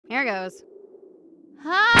Here goes.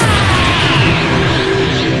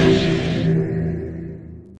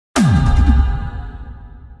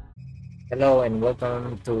 Hello and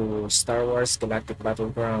welcome to Star Wars Galactic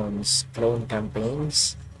Battlegrounds clone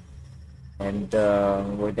campaigns. And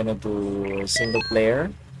we're gonna do single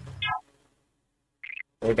player.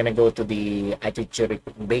 We're gonna go to the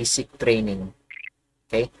Attichitcuk basic training.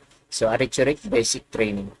 Okay, so Attichitcuk basic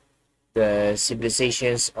training. The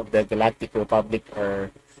civilizations of the Galactic Republic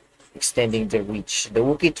are extending their reach. The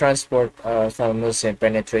Wookiee transport Thalmus and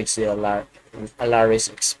penetrates the Alaris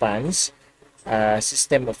expanse.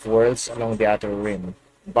 System of worlds along the outer rim,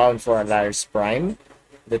 bound for Alaris Prime.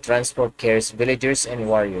 The transport carries villagers and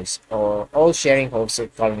warriors, all sharing hopes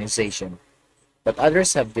of colonization. But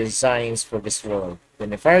others have designs for this world. The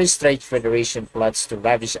Nefarious Strike Federation plots to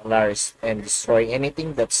ravish Alaris and destroy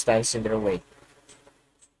anything that stands in their way.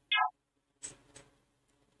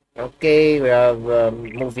 Okay, we have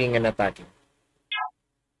moving and attacking.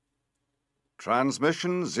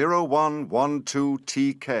 Transmission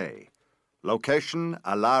 0112TK. Location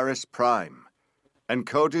Alaris Prime.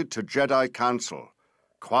 Encoded to Jedi Council.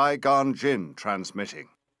 Qui-Gon Jinn transmitting.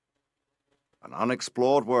 An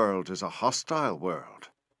unexplored world is a hostile world.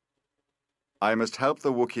 I must help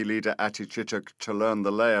the Wookiee leader Attichitcuk to learn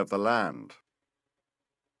the lay of the land.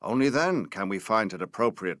 Only then can we find an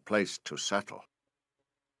appropriate place to settle.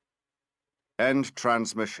 End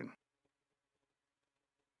transmission.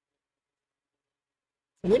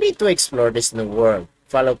 We need to explore this new world.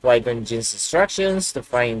 Follow Qui-Gon Jinn's instructions to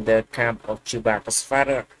find the camp of Chewbacca's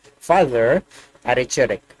father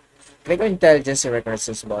Attichitcuk. Click on Intelligence and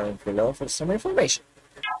Reconnaissance button below for some information.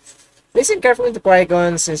 Listen carefully to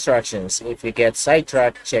Qui-Gon's instructions. If you get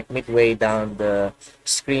sidetracked, check midway down the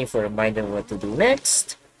screen for a reminder what to do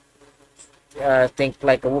next. Think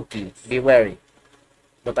like a Wookiee. Be wary,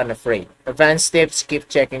 but unafraid. Advanced tips. Keep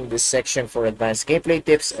checking this section for advanced gameplay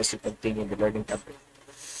tips as you continue the learning campaign.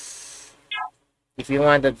 If you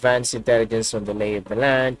want advanced intelligence on the lay of the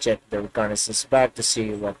land, check the reconnaissance bag to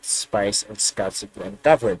see what spies and scouts have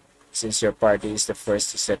uncovered. Since your party is the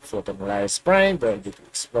first to set foot on Alaris Prime, the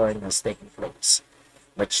exploring has taken place.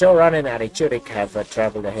 But Showrun and Attichitcuk have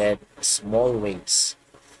traveled ahead a small ways.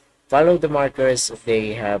 Follow the markers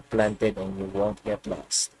they have planted and you won't get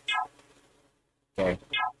lost. Okay.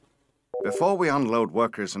 Before we unload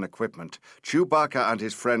workers and equipment, Chewbacca and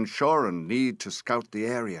his friend Shoran need to scout the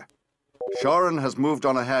area. Shoran has moved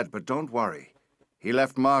on ahead, but don't worry. He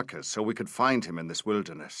left markers so we could find him in this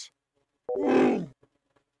wilderness.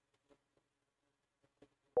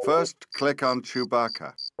 First, click on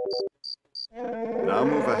Chewbacca. Now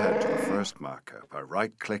move ahead to the first marker by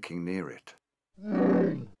right-clicking near it.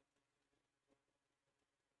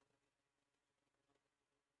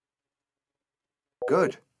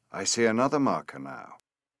 Good. I see another marker now.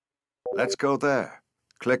 Let's go there.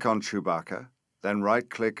 Click on Chewbacca, then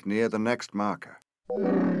right-click near the next marker.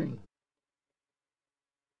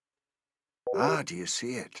 Ah, do you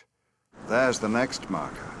see it? There's the next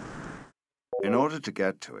marker. In order to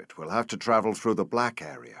get to it, we'll have to travel through the black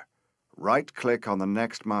area. Right-click on the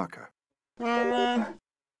next marker. The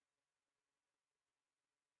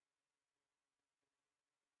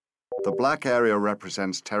black area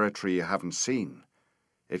represents territory you haven't seen.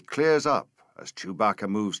 It clears up as Chewbacca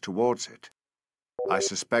moves towards it. I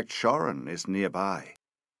suspect Shoran is nearby.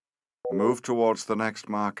 Move towards the next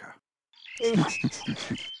marker.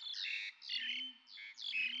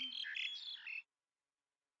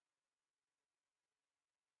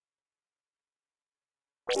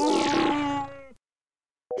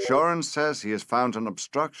 Shoran says he has found an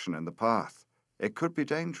obstruction in the path. It could be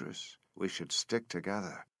dangerous. We should stick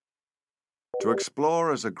together. To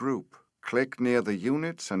explore as a group, click near the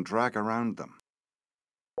units and drag around them.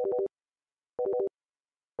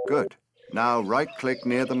 Good. Now right-click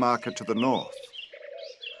near the marker to the north.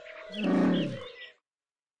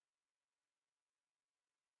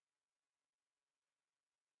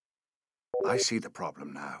 I see the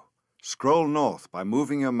problem now. Scroll north by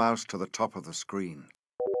moving your mouse to the top of the screen.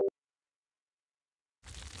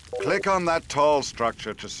 Click on that tall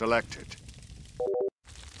structure to select it.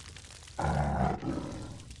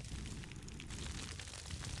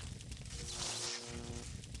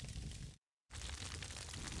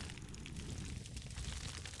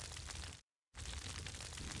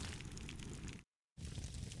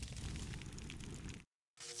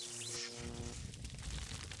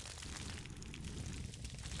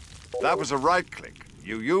 That was a right-click.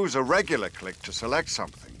 You use a regular click to select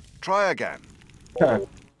something. Try again.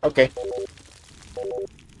 Okay.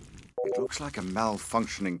 It looks like a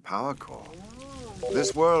malfunctioning power core.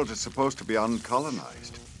 This world is supposed to be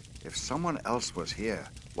uncolonized. If someone else was here,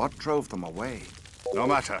 What drove them away? No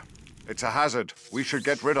matter. It's a hazard. We should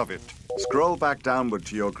get rid of it. Scroll back downward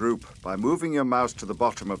to your group by moving your mouse to the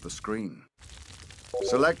bottom of the screen.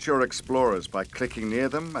 Select your explorers by clicking near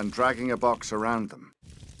them and dragging a box around them.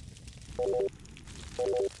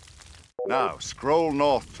 Now, scroll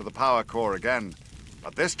north to the power core again,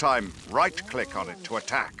 but this time, right-click on it to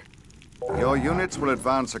attack. Your units will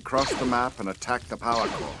advance across the map and attack the power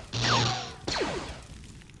core.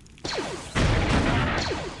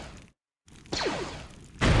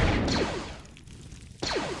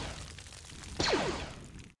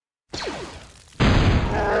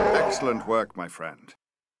 Excellent work, my friend.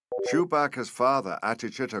 Chewbacca's father,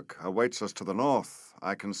 Attichitcuk, awaits us to the north.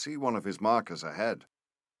 I can see one of his markers ahead.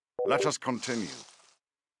 Let us continue.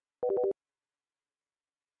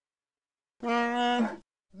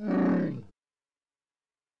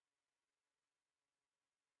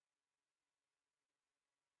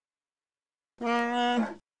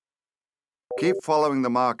 Keep following the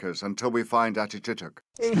markers until we find Attichitcuk.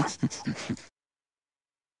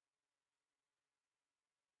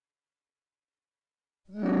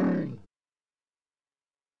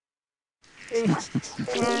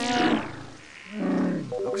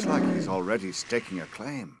 Looks like he's already staking a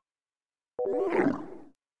claim.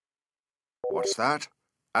 What's that?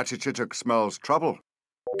 Attichitcuk smells trouble.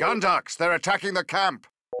 Gundaks, they're attacking the camp!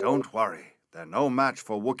 Don't worry, they're no match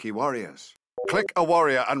for Wookiee warriors. Click a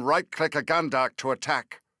warrior and right-click a Gundak to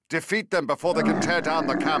attack. Defeat them before they can tear down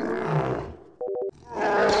the camp.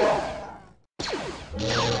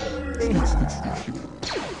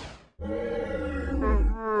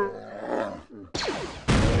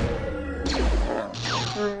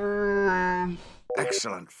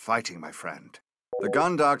 Excellent fighting, my friend. The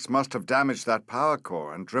Gundaks must have damaged that power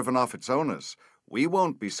core and driven off its owners. We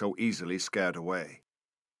won't be so easily scared away.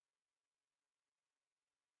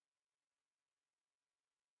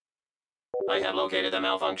 I have located the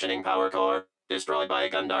malfunctioning power core, destroyed by a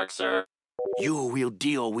Gundark, sir. You will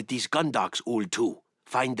deal with these Gundaks, Ul too.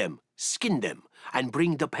 Find them, skin them, and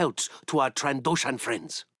bring the pelts to our Trandoshan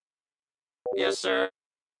friends. Yes, sir.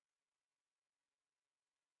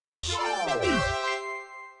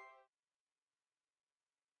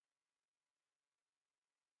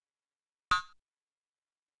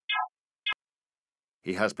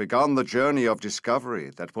 He has begun the journey of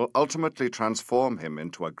discovery that will ultimately transform him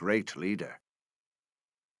into a great leader.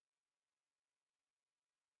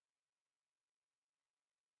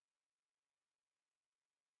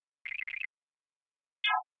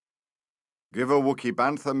 Give a Wookiee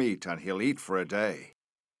bantha meat and he'll eat for a day.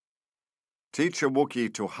 Teach a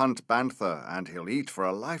Wookiee to hunt bantha and he'll eat for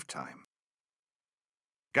a lifetime.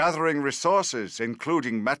 Gathering resources,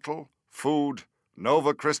 including metal, food,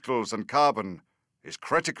 nova crystals and carbon, is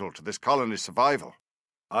critical to this colony's survival.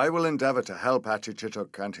 I will endeavor to help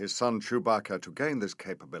Attichitcuk and his son Chewbacca to gain this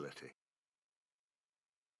capability.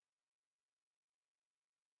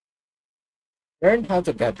 Learn how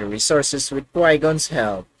to gather resources with Qui-Gon's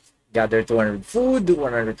help. Gather 200 food,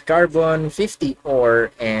 100 carbon, 50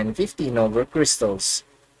 ore, and 50 nova crystals.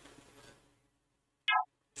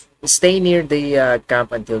 Stay near the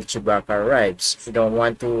camp until Chewbacca arrives. You don't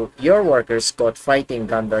want your workers caught fighting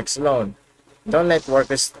Gundarks alone. Don't let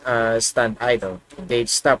workers stand idle. If they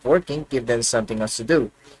stop working, give them something else to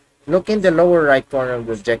do. Look in the lower right corner of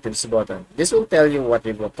the objectives button. This will tell you what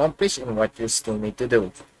you've accomplished and what you still need to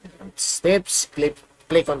do. Steps,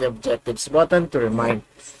 click on the objectives button to remind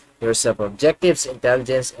yourself of objectives,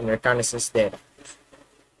 intelligence, and reconnaissance data.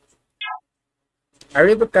 A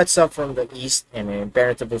river cuts off from the east and an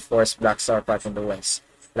impenetrable forest blocks our path in the west.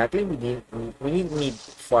 Luckily, we need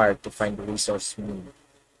far to find the resource we need.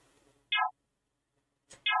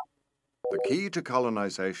 The key to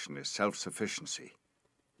colonization is self-sufficiency.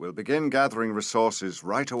 We'll begin gathering resources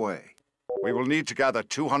right away. We will need to gather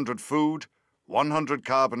 200 food, 100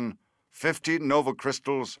 carbon, 50 nova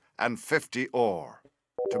crystals, and 50 ore.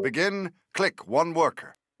 To begin, click one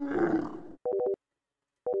worker.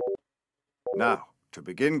 Now, to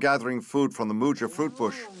begin gathering food from the Muja fruit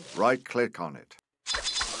bush, right-click on it.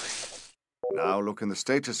 Now look in the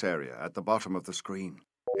status area at the bottom of the screen.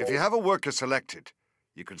 If you have a worker selected,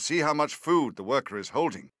 you can see how much food the worker is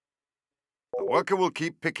holding. The worker will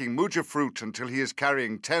keep picking Muja fruit until he is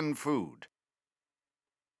carrying 10 food.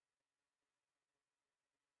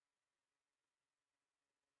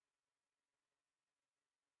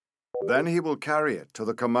 Then he will carry it to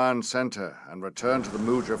the command center and return to the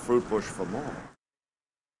Muja fruit bush for more.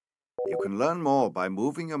 You can learn more by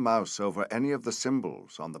moving your mouse over any of the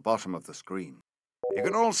symbols on the bottom of the screen. You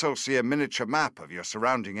can also see a miniature map of your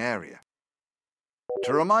surrounding area.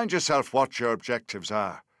 To remind yourself what your objectives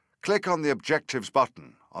are, click on the Objectives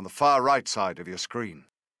button on the far right side of your screen.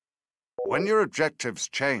 When your objectives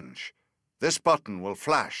change, this button will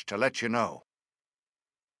flash to let you know.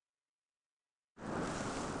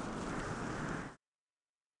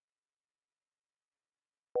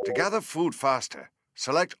 To gather food faster,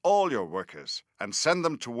 select all your workers and send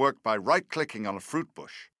them to work by right-clicking on a fruit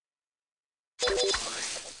bush.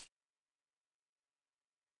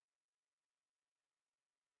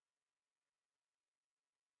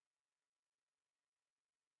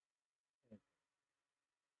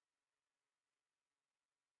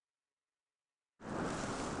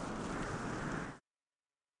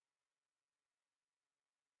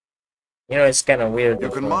 You know, it's kind of weird. You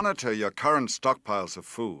can monitor your current stockpiles of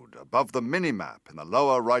food above the mini-map in the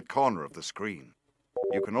lower right corner of the screen.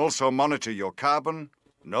 You can also monitor your carbon,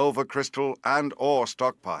 nova crystal, and ore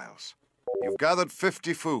stockpiles. You've gathered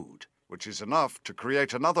 50 food, which is enough to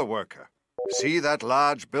create another worker. See that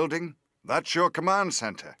large building? That's your command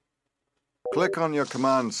center. Click on your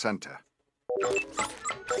command center.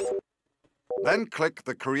 Then click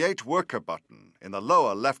the Create Worker button in the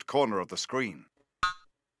lower left corner of the screen.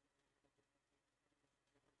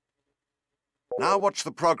 Now watch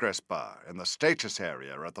the progress bar in the status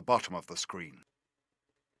area at the bottom of the screen.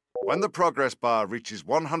 When the progress bar reaches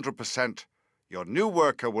 100%, your new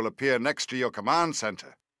worker will appear next to your command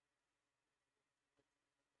center.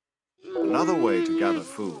 Another way to gather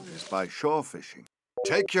food is by shore fishing.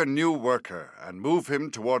 Take your new worker and move him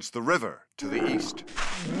towards the river to the east.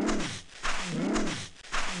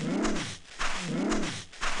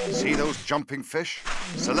 See those jumping fish?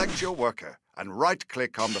 Select your worker and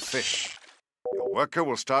right-click on the fish. Your worker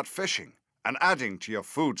will start fishing and adding to your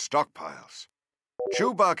food stockpiles.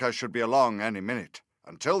 Chewbacca should be along any minute.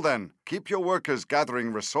 Until then, keep your workers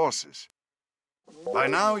gathering resources. By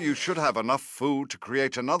now, you should have enough food to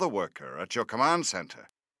create another worker at your command center.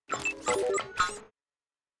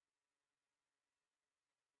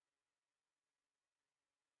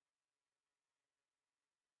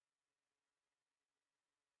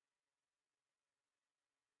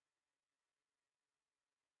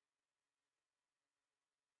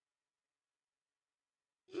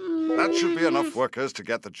 That should be enough workers to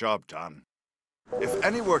get the job done. If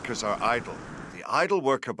any workers are idle, the Idle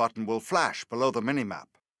Worker button will flash below the minimap.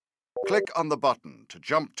 Click on the button to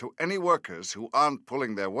jump to any workers who aren't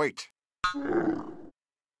pulling their weight.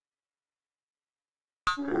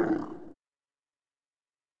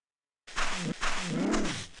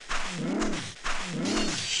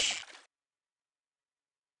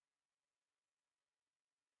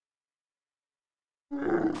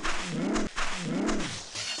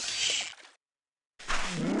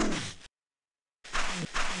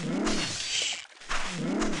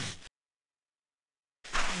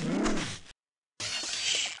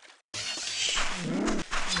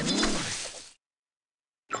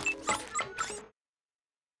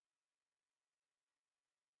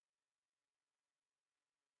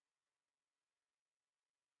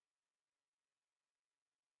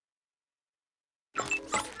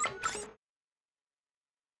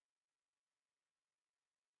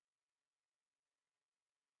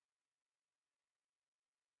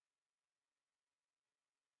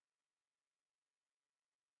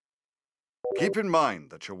 Keep in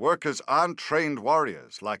mind that your workers aren't trained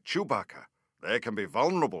warriors like Chewbacca. They can be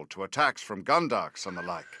vulnerable to attacks from Gundarks and the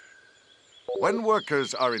like. When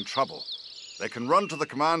workers are in trouble, they can run to the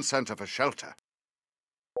command center for shelter.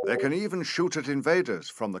 They can even shoot at invaders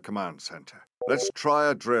from the command center. Let's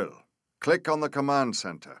try a drill. Click on the command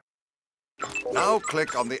center. Now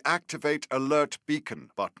click on the Activate Alert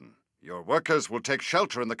Beacon button. Your workers will take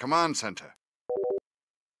shelter in the command center.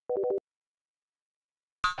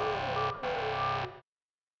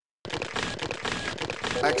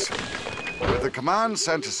 Excellent. With the command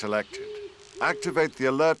center selected, activate the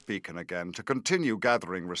alert beacon again to continue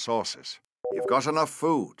gathering resources. You've got enough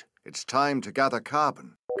food. It's time to gather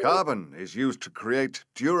carbon. Carbon is used to create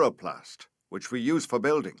Duroplast, which we use for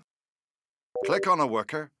building. Click on a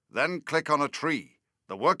worker, then click on a tree.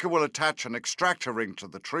 The worker will attach an extractor ring to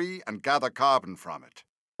the tree and gather carbon from it.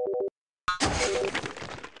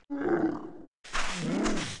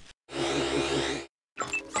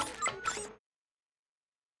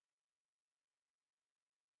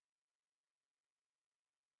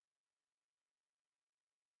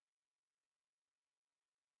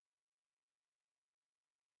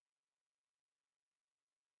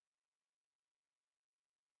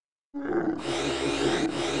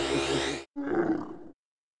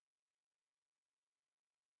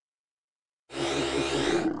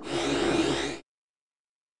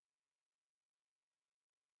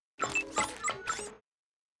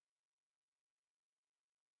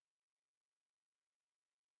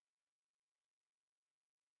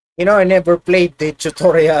 You know, I never played the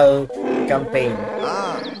tutorial campaign.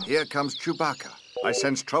 Ah, here comes Chewbacca. I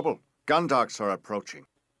sense trouble. Gundarks are approaching.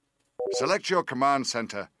 Select your command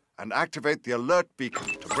center and activate the alert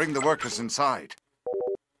beacon to bring the workers inside.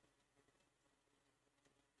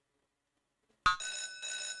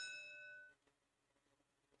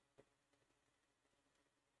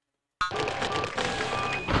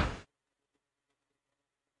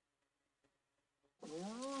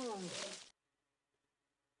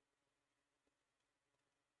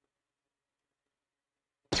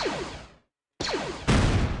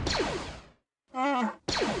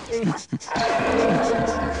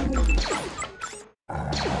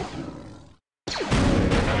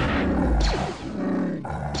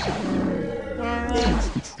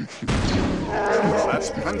 That's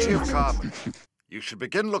plenty of carbon. You should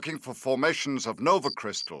begin looking for formations of nova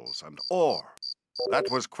crystals and ore. That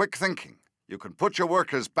was quick thinking. You can put your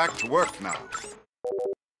workers back to work now.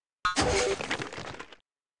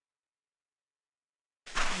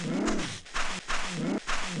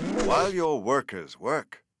 While your workers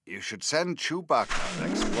work, you should send Chewbacca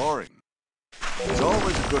exploring. It's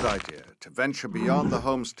always a good idea to venture beyond the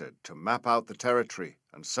homestead to map out the territory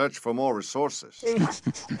and search for more resources.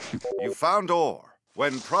 You found ore.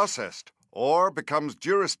 When processed, ore becomes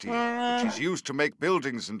durasteel, which is used to make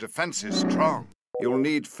buildings and defenses strong. You'll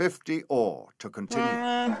need 50 ore to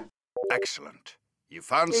continue. Excellent. You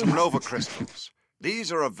found some nova crystals.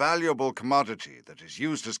 These are a valuable commodity that is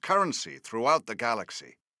used as currency throughout the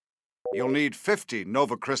galaxy. You'll need 50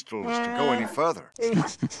 nova crystals to go any further.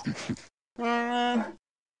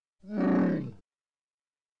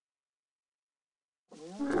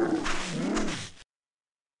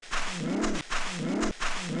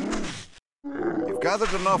 You've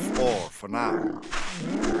gathered enough ore for now.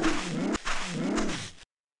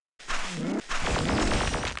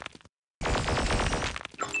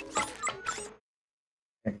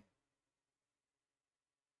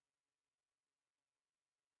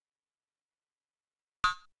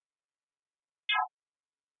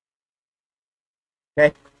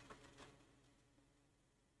 Okay.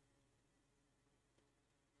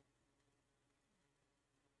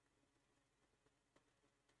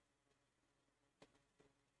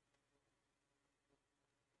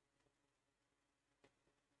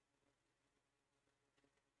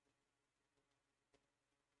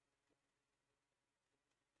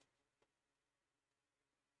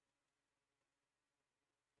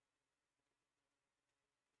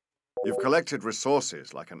 You've collected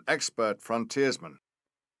resources like an expert frontiersman.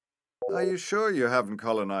 Are you sure you haven't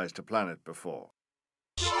colonized a planet before?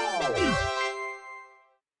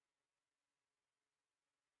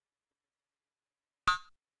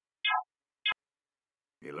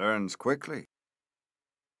 He learns quickly.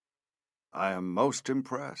 I am most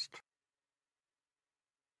impressed.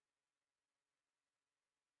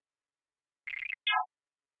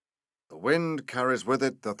 The wind carries with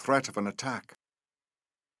it the threat of an attack.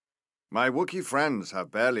 My Wookiee friends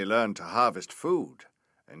have barely learned to harvest food,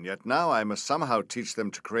 and yet now I must somehow teach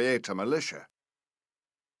them to create a militia.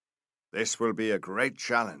 This will be a great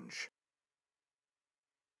challenge.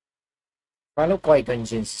 Follow Qui-Gon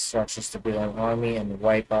Jinn's instructions to build an army and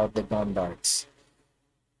wipe out the Gundarks.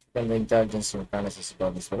 From the intelligence reconnaissance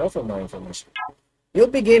bonus below for more information. You'll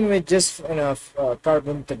begin with just enough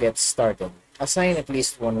carbon to get started. Assign at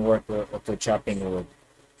least one worker to chopping wood.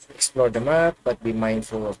 Explore the map, but be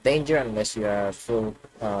mindful of danger unless you have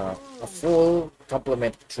a full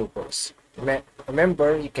complement of troopers.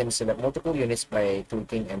 Remember, you can select multiple units by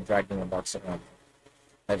clicking and dragging a box around.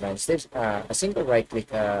 Advanced tips: a single right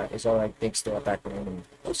click is all it takes to attack an enemy.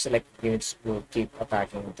 Those selected units will keep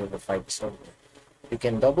attacking until the fight is over. You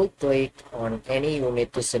can double click on any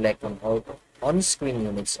unit to select all on-screen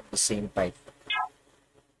units of the same type.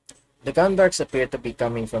 The Gundarks appear to be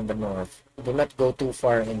coming from the north. Do not go too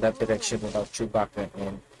far in that direction without Chewbacca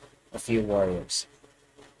and a few warriors.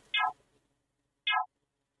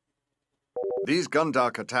 These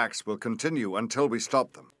Gundark attacks will continue until we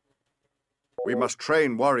stop them. We must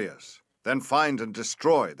train warriors, then find and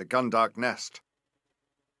destroy the Gundark nest.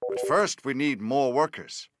 But first we need more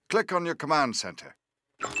workers. Click on your command center.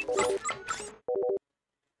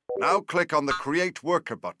 Now click on the Create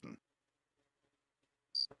Worker button.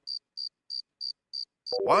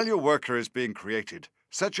 While your worker is being created,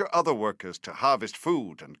 set your other workers to harvest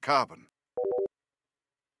food and carbon.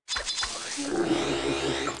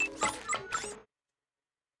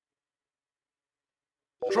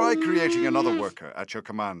 Try creating another worker at your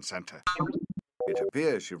command center. It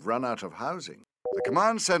appears you've run out of housing. The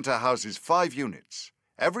command center houses 5 units.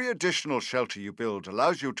 Every additional shelter you build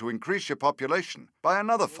allows you to increase your population by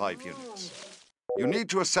another 5 units. You need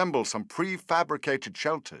to assemble some prefabricated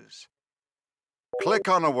shelters. Click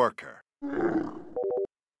on a worker.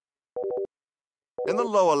 In the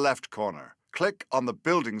lower left corner, click on the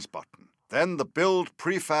Buildings button, then the Build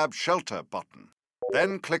Prefab Shelter button.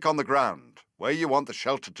 Then click on the ground, where you want the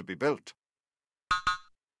shelter to be built.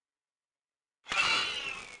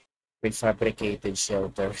 Prefabricated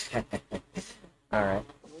shelter. Alright.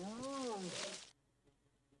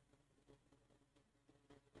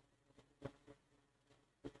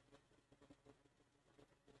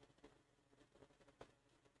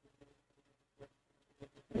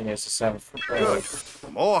 There's a 7 for Good. The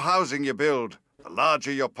more housing you build, the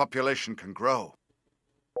larger your population can grow.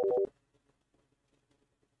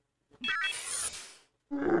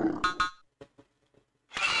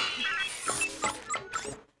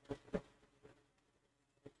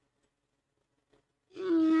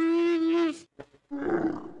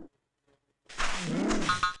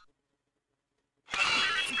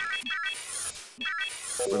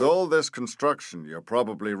 With all this construction, you're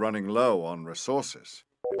probably running low on resources.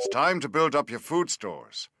 It's time to build up your food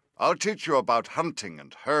stores. I'll teach you about hunting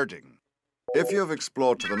and herding. If you've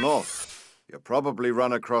explored to the north, you'll probably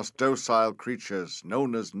run across docile creatures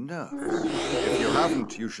known as nerfs. If you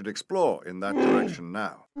haven't, you should explore in that direction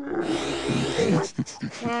now.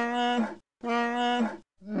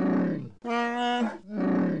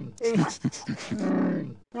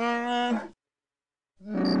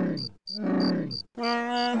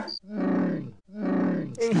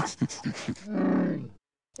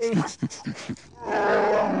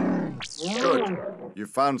 Good. You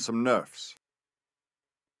found some nerfs.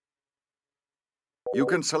 You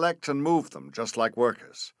can select and move them just like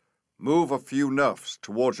workers. Move a few nerfs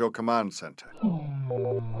towards your command center.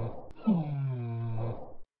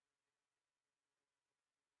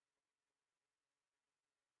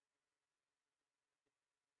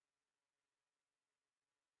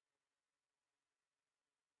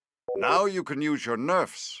 Now you can use your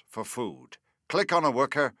nerfs for food. Click on a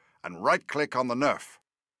worker and right-click on the nerf.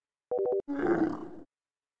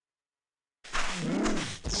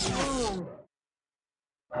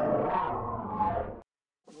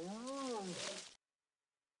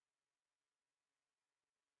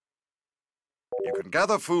 You can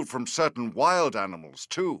gather food from certain wild animals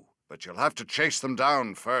too, but you'll have to chase them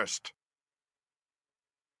down first.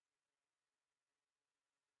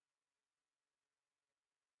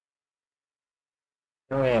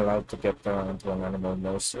 Are we allowed to get into an animal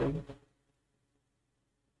nursery?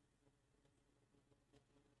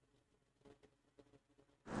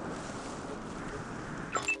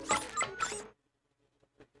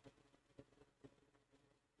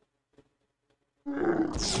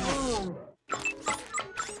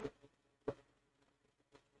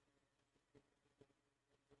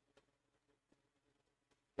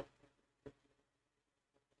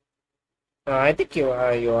 I think you're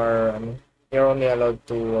only allowed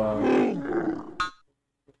to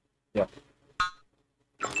yeah.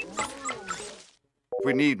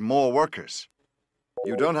 We need more workers.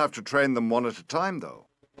 You don't have to train them one at a time, though.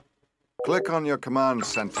 Click on your command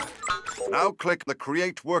center. Now click the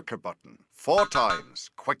Create Worker button 4 times,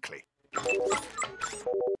 quickly.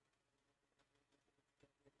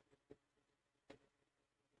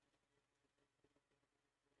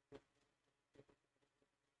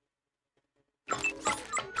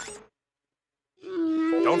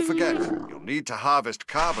 Don't forget, you'll need to harvest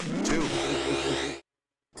carbon, too.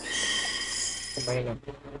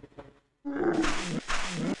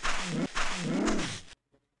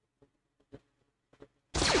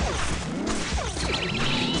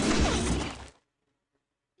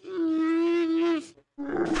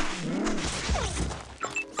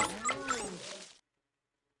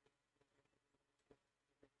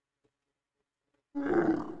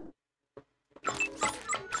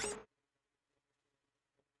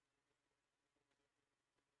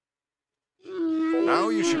 Now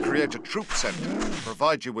you should create a troop center to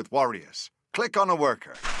provide you with warriors. Click on a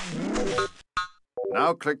worker.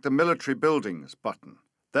 Now click the Military Buildings button,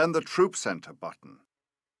 then the Troop Center button.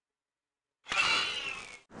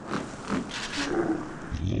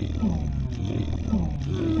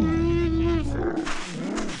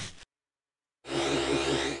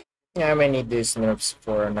 Yeah, I may need these nerfs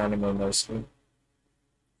for an animal nursery.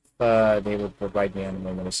 They will provide me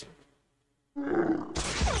animal nursery.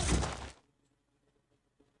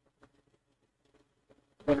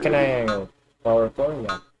 What can I power core?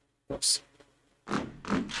 Yeah. Oops.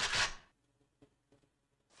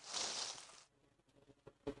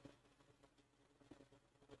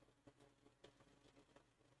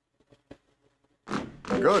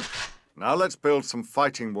 Good. Now let's build some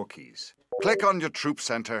fighting Wookiees. Click on your troop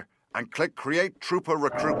center and click Create Trooper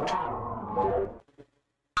Recruit.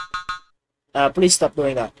 Please stop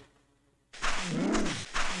doing that.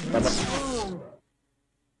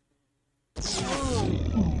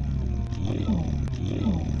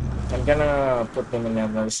 I'm gonna put them in the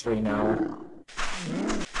nursery now.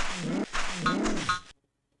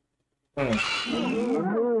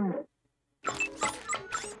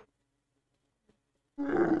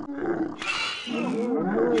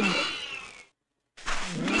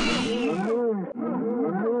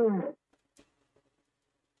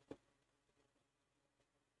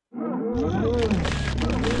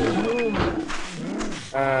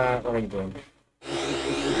 What are you doing?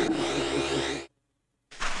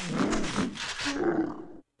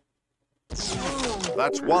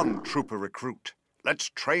 That's one trooper recruit. Let's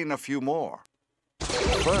train a few more.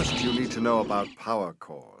 First, you need to know about power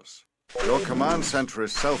cores. Your command center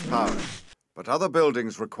is self-powered, but other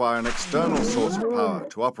buildings require an external source of power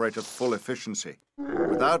to operate at full efficiency.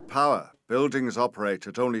 Without power, buildings operate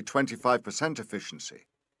at only 25% efficiency.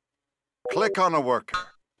 Click on a worker,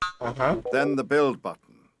 then the Build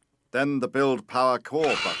button, then the Build Power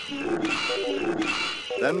Core button.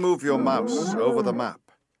 Then move your mouse over the map.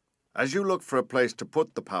 As you look for a place to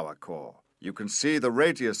put the power core, you can see the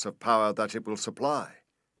radius of power that it will supply.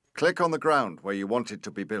 Click on the ground where you want it to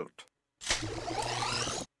be built.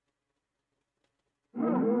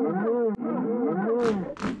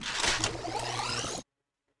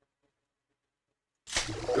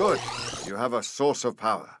 Good. You have a source of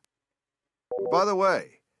power. By the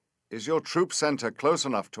way, is your troop center close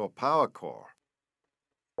enough to a power core?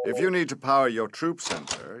 If you need to power your troop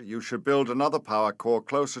center, you should build another power core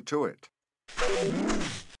closer to it.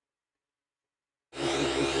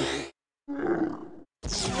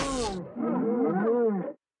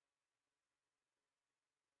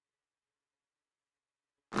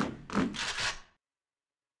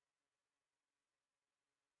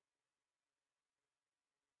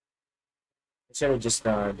 Should I just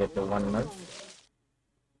get the 1 month?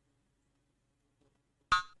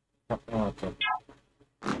 Oh, okay.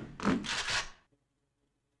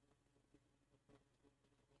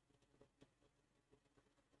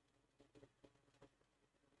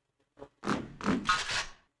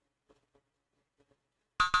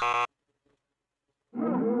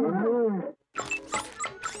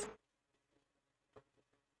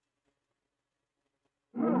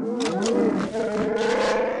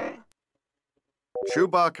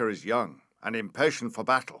 Chewbacca is young and impatient for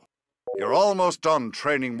battle. You're almost done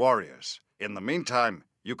training warriors. In the meantime,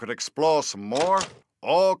 you could explore some more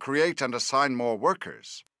or create and assign more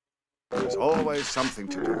workers. There's always something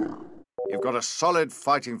to do. You've got a solid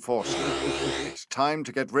fighting force now. It's time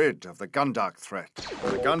to get rid of the Gundark threat.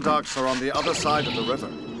 The Gundarks are on the other side of the river.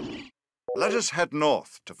 Let us head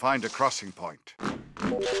north to find a crossing point.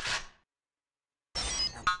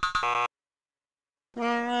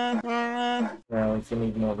 Well, if you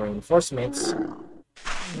need more reinforcements...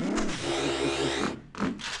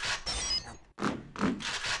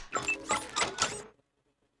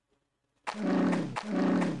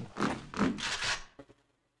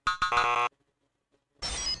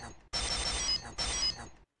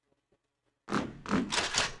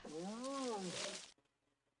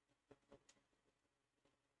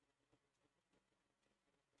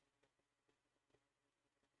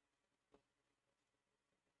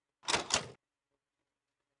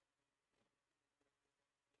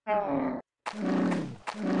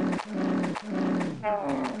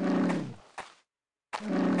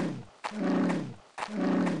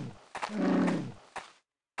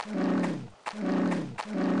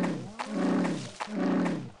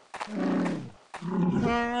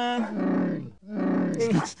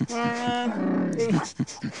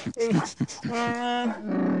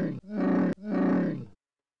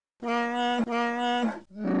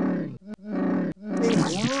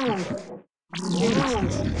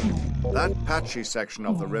 That patchy section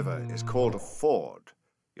of the river is called a ford.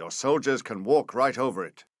 Your soldiers can walk right over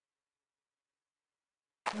it.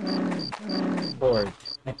 Ford.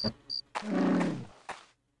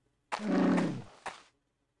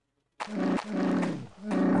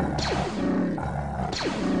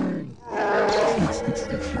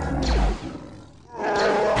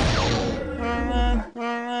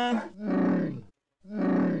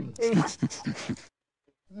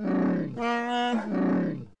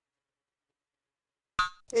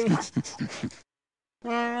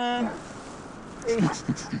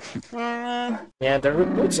 Yeah, the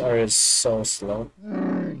recruits are so slow.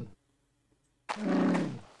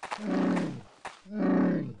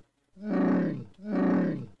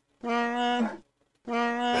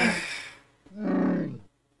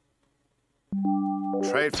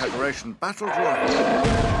 Trade Federation battle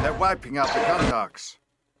droids. They're wiping out the gun docks.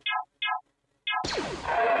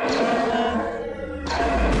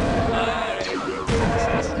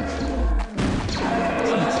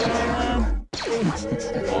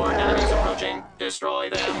 More enemies approaching. Destroy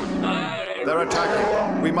them. They're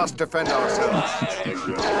attacking. We must defend ourselves.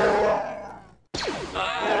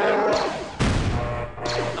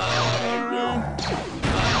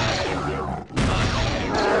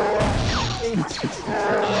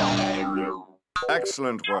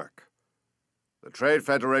 Excellent work. The Trade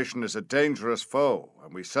Federation is a dangerous foe,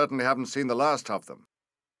 and we certainly haven't seen the last of them.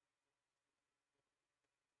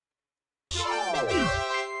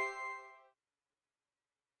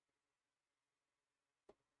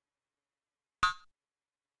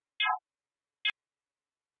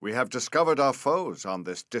 We have discovered our foes on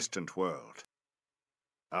this distant world.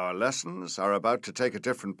 Our lessons are about to take a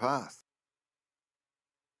different path.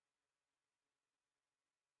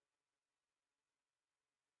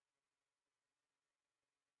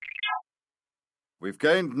 We've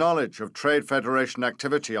gained knowledge of Trade Federation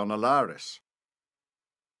activity on Alaris.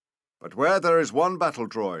 But where there is one battle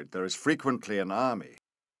droid, there is frequently an army.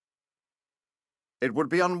 It would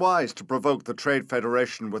be unwise to provoke the Trade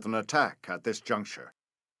Federation with an attack at this juncture.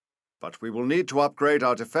 But we will need to upgrade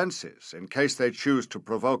our defenses in case they choose to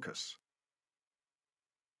provoke us.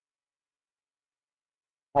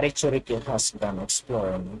 Attichitcuk has gone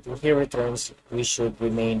exploring. If he returns, we should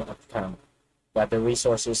remain at camp. Gather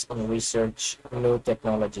resources and research new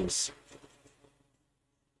technologies.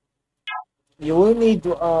 You will need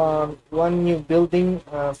one new building,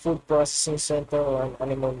 food processing center, or an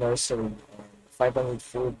animal nursery, and 500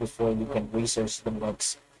 food before you can research the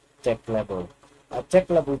next tech level. At tech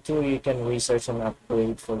level 2, you can research an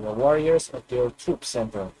upgrade for your warriors at your troop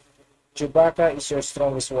center. Chewbacca is your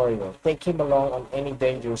strongest warrior. Take him along on any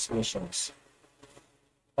dangerous missions.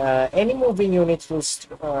 Any moving units will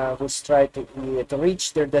try to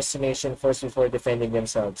reach their destination first before defending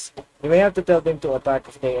themselves. You may have to tell them to attack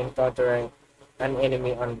if they encounter an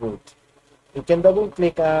enemy en route. You can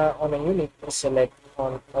double-click on a unit and select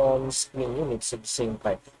on-screen units of the same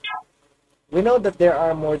type. We know that there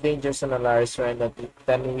are more dangers on Alaris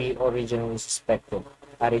than we originally suspected.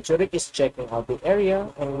 Attichitcuk is checking out the area,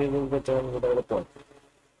 and we will return with a report.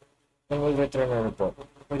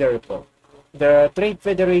 With a report. The Trade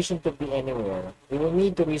Federation could be anywhere. We will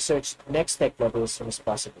need to research next tech level as soon as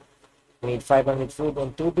possible. We need 500 food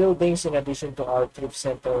and 2 buildings in addition to our troop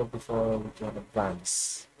center before we can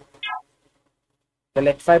advance.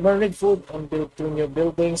 Collect 500 food and build 2 new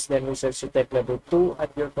buildings, then research to tech level 2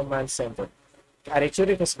 at your command center.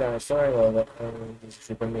 Attichitcuk has gone. Sorry, this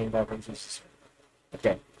is the main battle.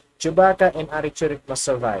 Okay. Chewbacca and Attichitcuk must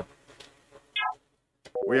survive.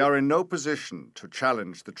 We are in no position to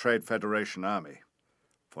challenge the Trade Federation army.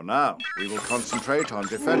 For now, we will concentrate on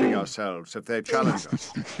defending ourselves if they challenge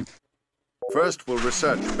us. First, we'll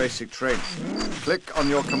research basic training. Click on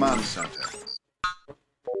your command center.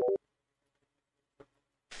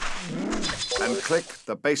 And click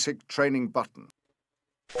the basic training button.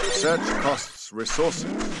 Research costs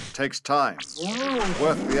resources, takes time,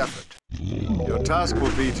 worth the effort. Your task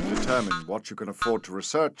will be to determine what you can afford to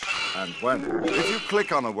research and when. If you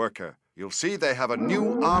click on a worker, you'll see they have a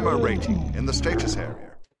new armor rating in the status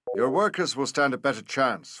area. Your workers will stand a better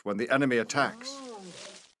chance when the enemy attacks.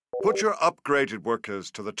 Put your upgraded workers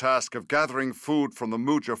to the task of gathering food from the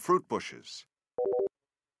Muja fruit bushes.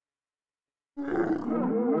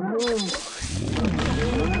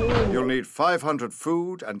 You'll need 500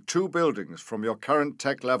 food and 2 buildings from your current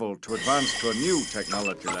tech level to advance to a new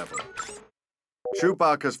technology level.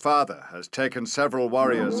 Chewbacca's father has taken several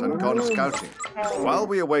warriors and gone scouting. While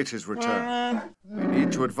we await his return, we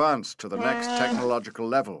need to advance to the next technological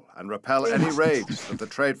level and repel any raids that the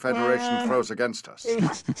Trade Federation throws against us.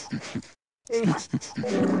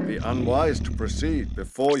 It would be unwise to proceed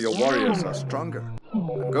before your warriors are stronger.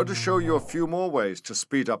 I'm going to show you a few more ways to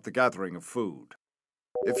speed up the gathering of food.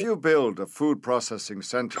 If you build a food processing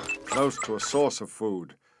center close to a source of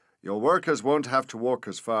food, your workers won't have to walk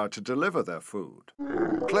as far to deliver their food.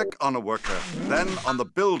 Click on a worker, then on the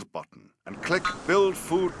Build button, and click Build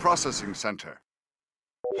Food Processing Center.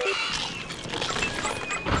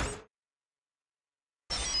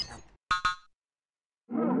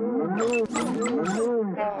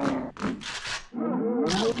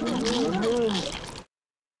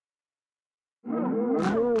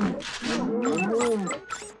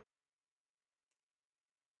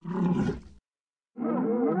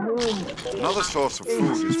 Another source of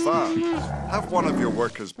food is farms. Have one of your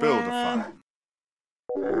workers build a farm.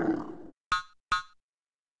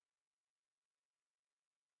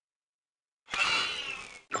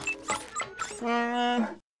 When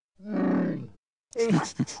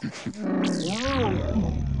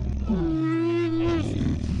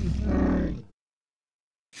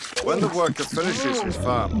the worker finishes his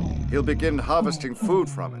farm, he'll begin harvesting food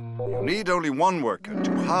from it. You need only one worker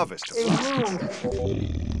to harvest a farm.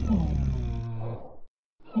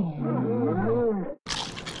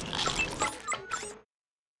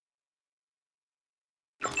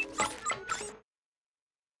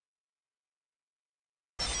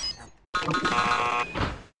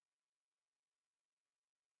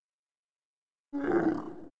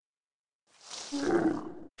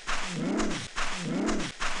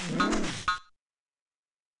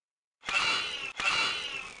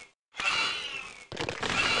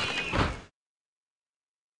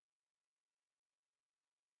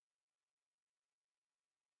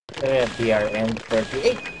 DRM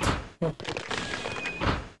 38.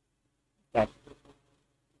 That.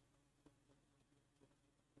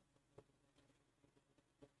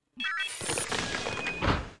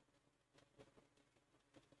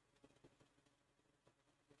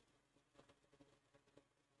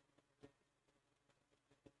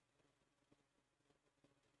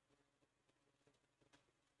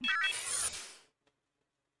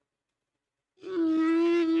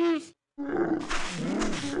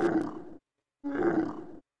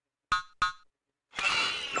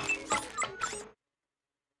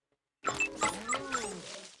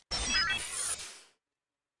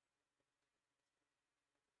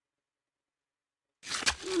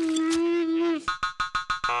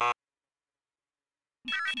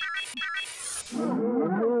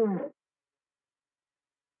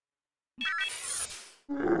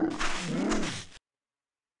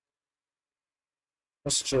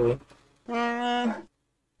 That's true.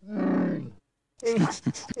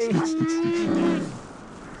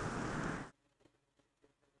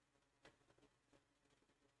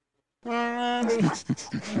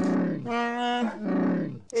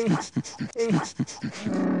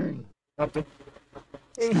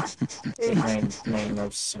 Okay. 9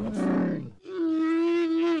 nerves enough.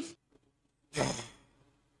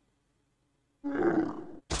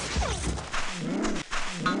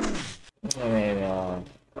 And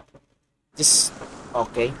this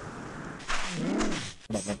okay.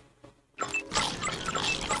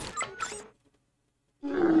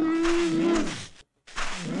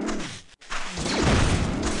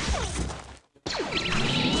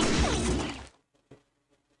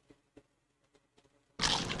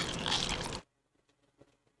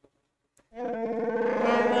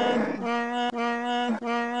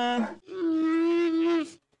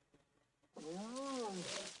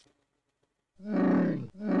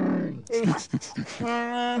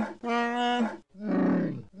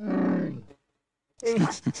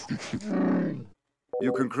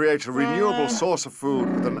 You can create a renewable source of food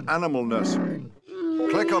with an animal nursery.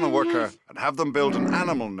 Click on a worker and have them build an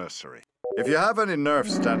animal nursery. If you have any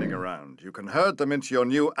nerfs standing around, you can herd them into your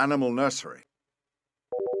new animal nursery.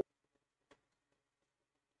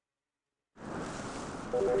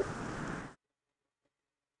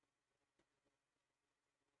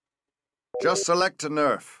 Just select a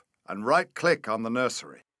nerf and right-click on the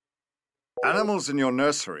nursery. Animals in your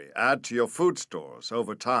nursery add to your food stores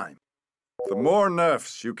over time. The more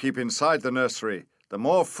nerfs you keep inside the nursery, the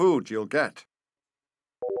more food you'll get.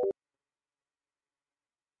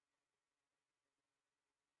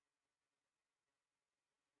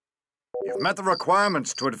 You've met the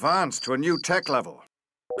requirements to advance to a new tech level.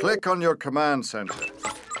 Click on your command center,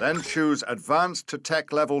 then choose Advance to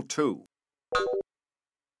Tech Level 2.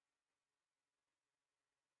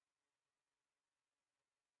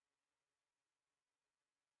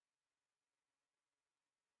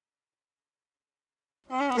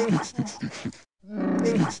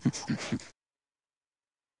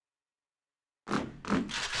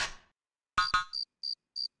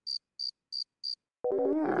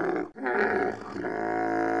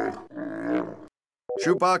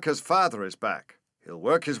 Chewbacca's father is back. He'll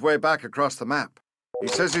work his way back across the map. He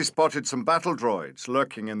says he spotted some battle droids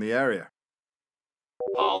lurking in the area.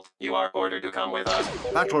 Halt, you are ordered to come with us.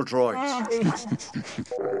 Battle droids.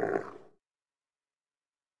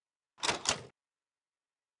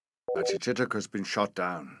 Attichitcuk has been shot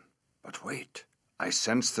down. But wait, I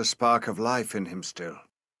sense the spark of life in him still.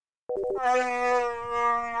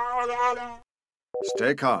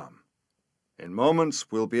 Stay calm. In moments,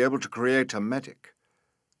 we'll be able to create a medic.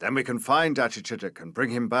 Then we can find Attichitcuk and bring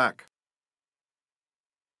him back.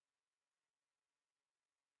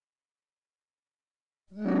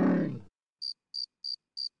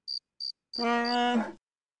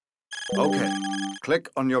 Okay, click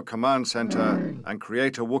on your command center and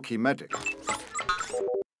create a Wookiee medic.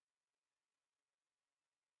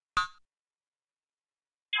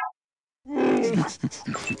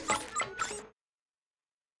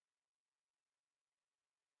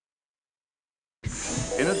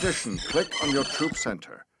 In addition, click on your troop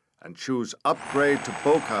center and choose Upgrade to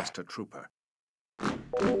Bowcaster Trooper.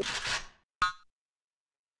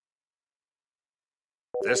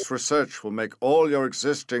 This research will make all your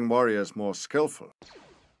existing warriors more skillful.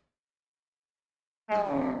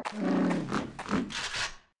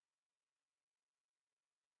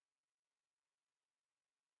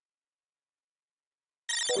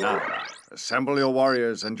 Now, assemble your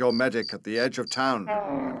warriors and your medic at the edge of town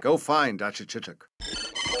and go find Attichitcuk.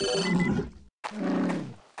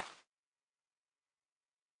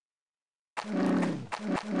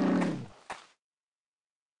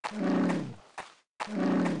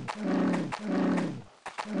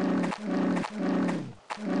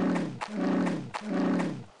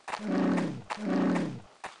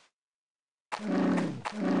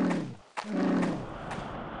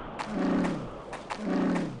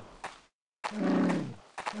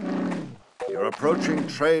 You're approaching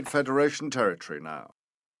Trade Federation territory now.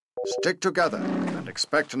 Stick together and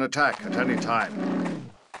expect an attack at any time.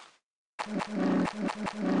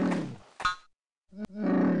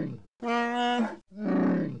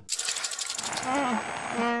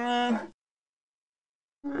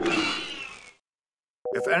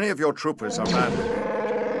 If any of your troopers are badly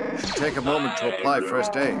wounded, you should take a moment to apply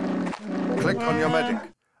first aid. Click on your medic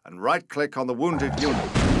and right-click on the wounded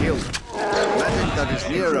unit to heal them. The medic that is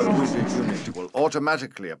near a wounded unit will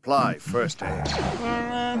automatically apply first aid.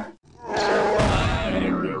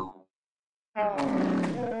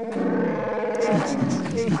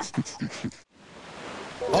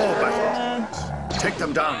 All Battlegrounds, take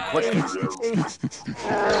them down quickly.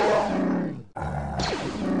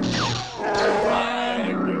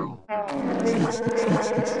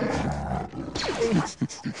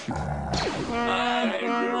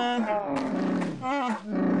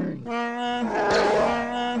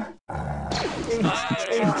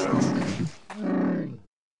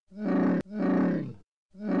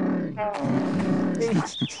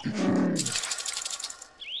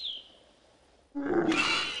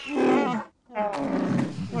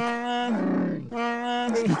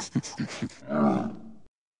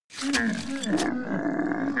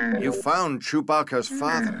 You found Chewbacca's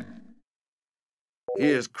father. He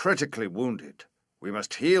is critically wounded. We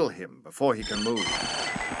must heal him before he can move.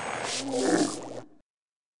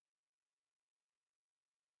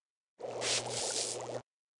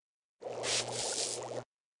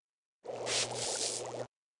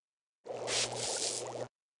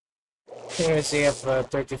 Here we have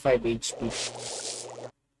 35 HP.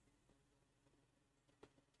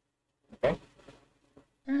 Okay.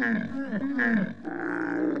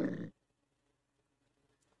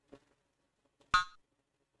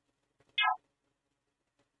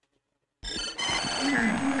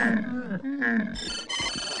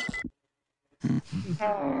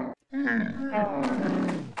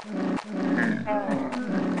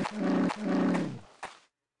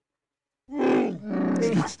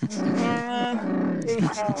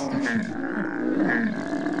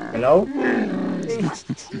 Hello? He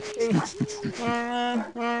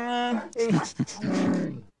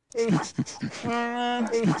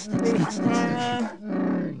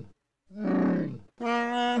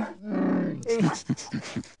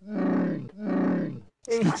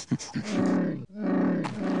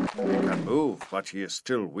can move, but he is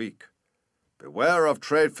still weak. Beware of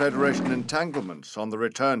Trade Federation entanglements on the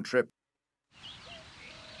return trip.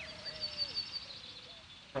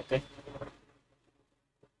 Okay.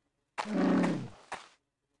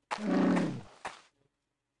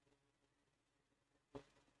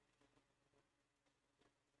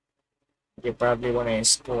 You probably want to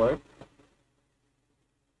escort.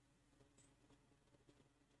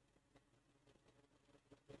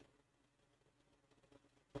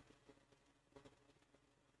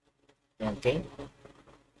 Okay.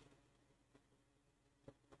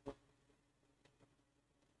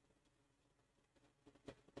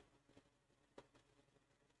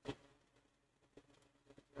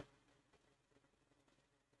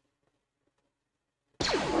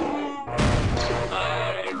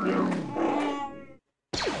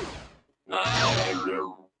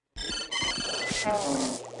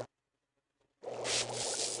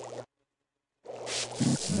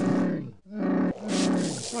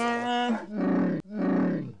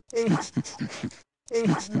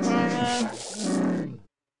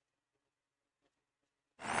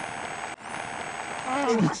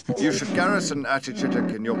 You should garrison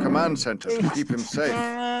Attichitcuk in your command center to keep him safe.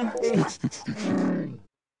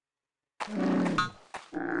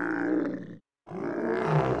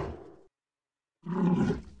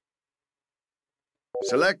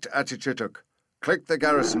 Select Attichitcuk. Click the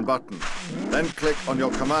garrison button. Then click on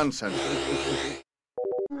your command center.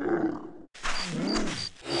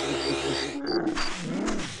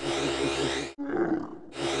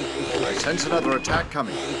 I sense another attack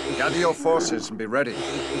coming. Gather your forces and be ready.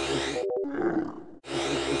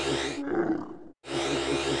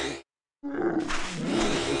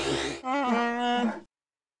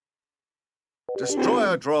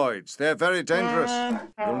 Destroyer droids. They're very dangerous.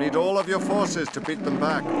 You'll need all of your forces to beat them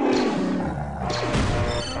back.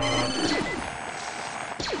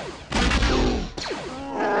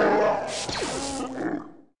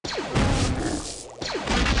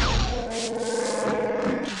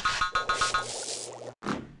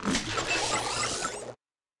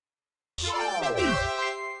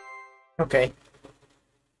 Okay.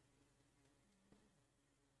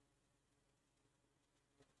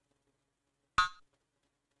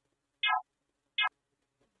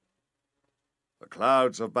 The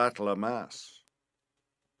clouds of battle amass.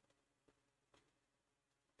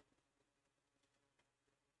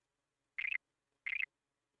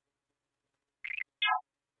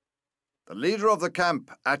 The leader of the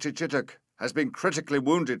camp, Attichitcuk, has been critically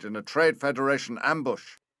wounded in a Trade Federation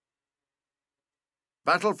ambush.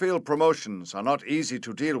 Battlefield promotions are not easy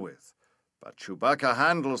to deal with, but Chewbacca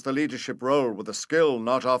handles the leadership role with a skill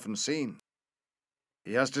not often seen.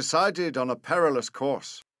 He has decided on a perilous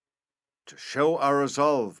course: to show our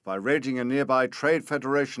resolve by raiding a nearby Trade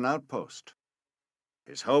Federation outpost.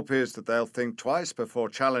 His hope is that they'll think twice before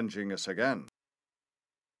challenging us again.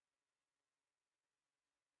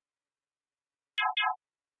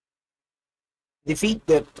 Defeat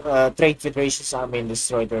the Trade Federation's army and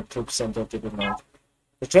destroy their troop center to the north.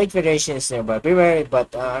 The Trade Federation is nearby. Be wary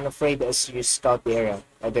but unafraid as you scout the area.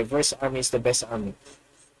 A diverse army is the best army.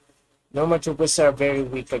 Normal troopers are very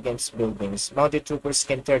weak against buildings. Mounted troopers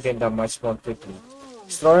can tear them down much more quickly.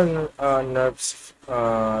 Store nerfs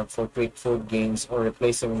for quick food gains or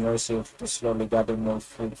replace them in nursery to slowly gather more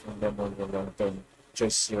food from them over the long term.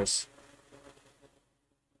 Choice is yours.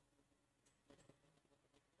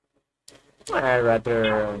 I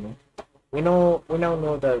rather we now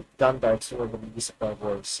know the Gundarks were the least of our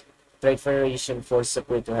wars. Trade Federation forces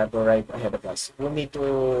appear to have arrived ahead of us. We'll need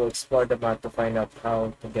to explore the map to find out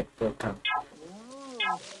how to get to camp.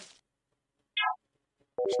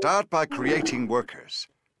 Start by creating workers.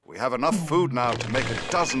 We have enough food now to make a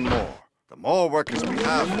dozen more. The more workers we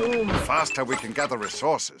have, the faster we can gather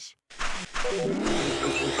resources.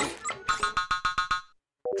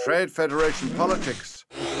 Trade Federation politics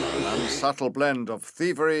are an unsubtle blend of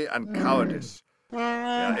thievery and cowardice. They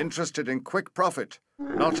are interested in quick profit,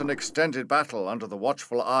 not an extended battle under the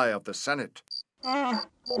watchful eye of the Senate.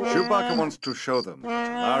 Chewbacca wants to show them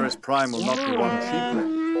that Alaris Prime will not be won cheaply.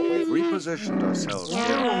 We've repositioned ourselves near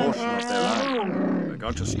a portion of their army. We're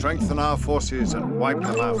going to strengthen our forces and wipe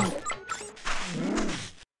them out.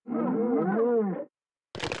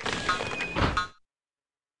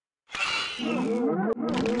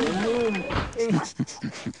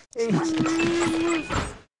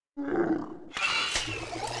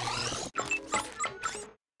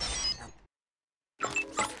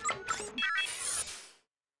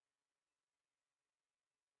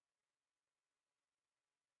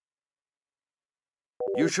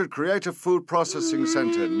 You should create a food processing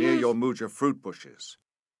center near your Muja fruit bushes.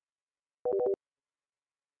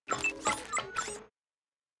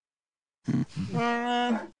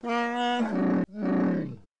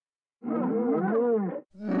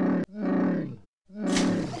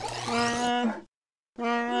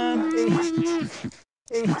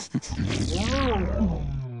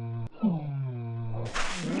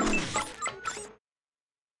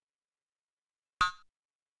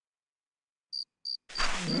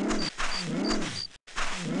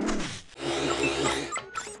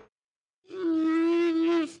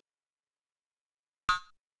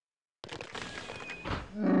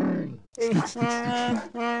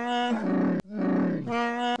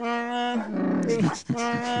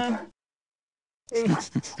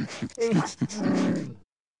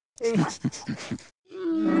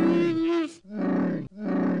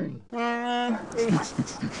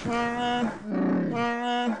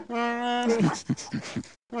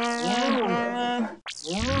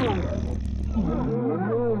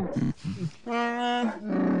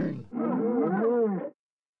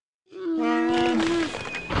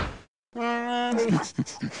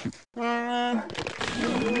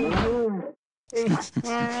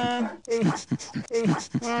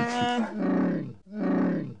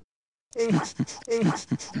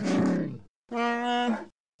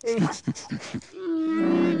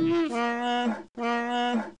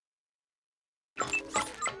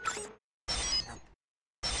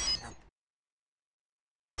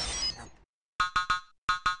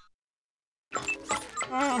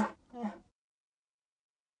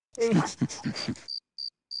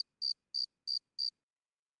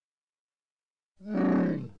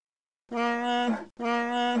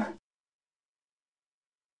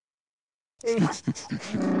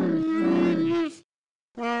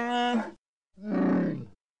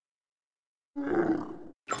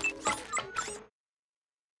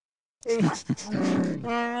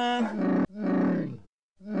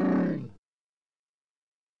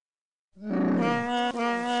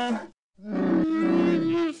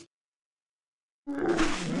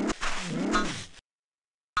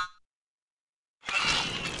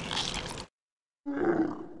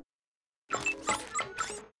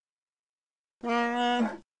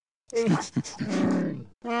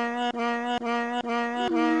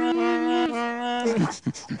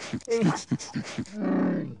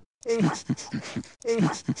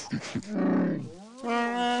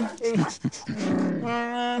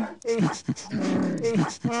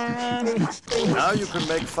 Now you can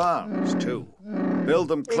make farms, too. Build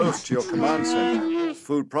them close to your command center or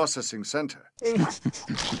food processing center.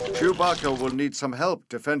 Chewbacca will need some help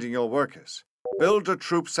defending your workers. Build a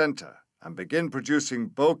troop center and begin producing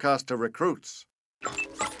bowcaster recruits.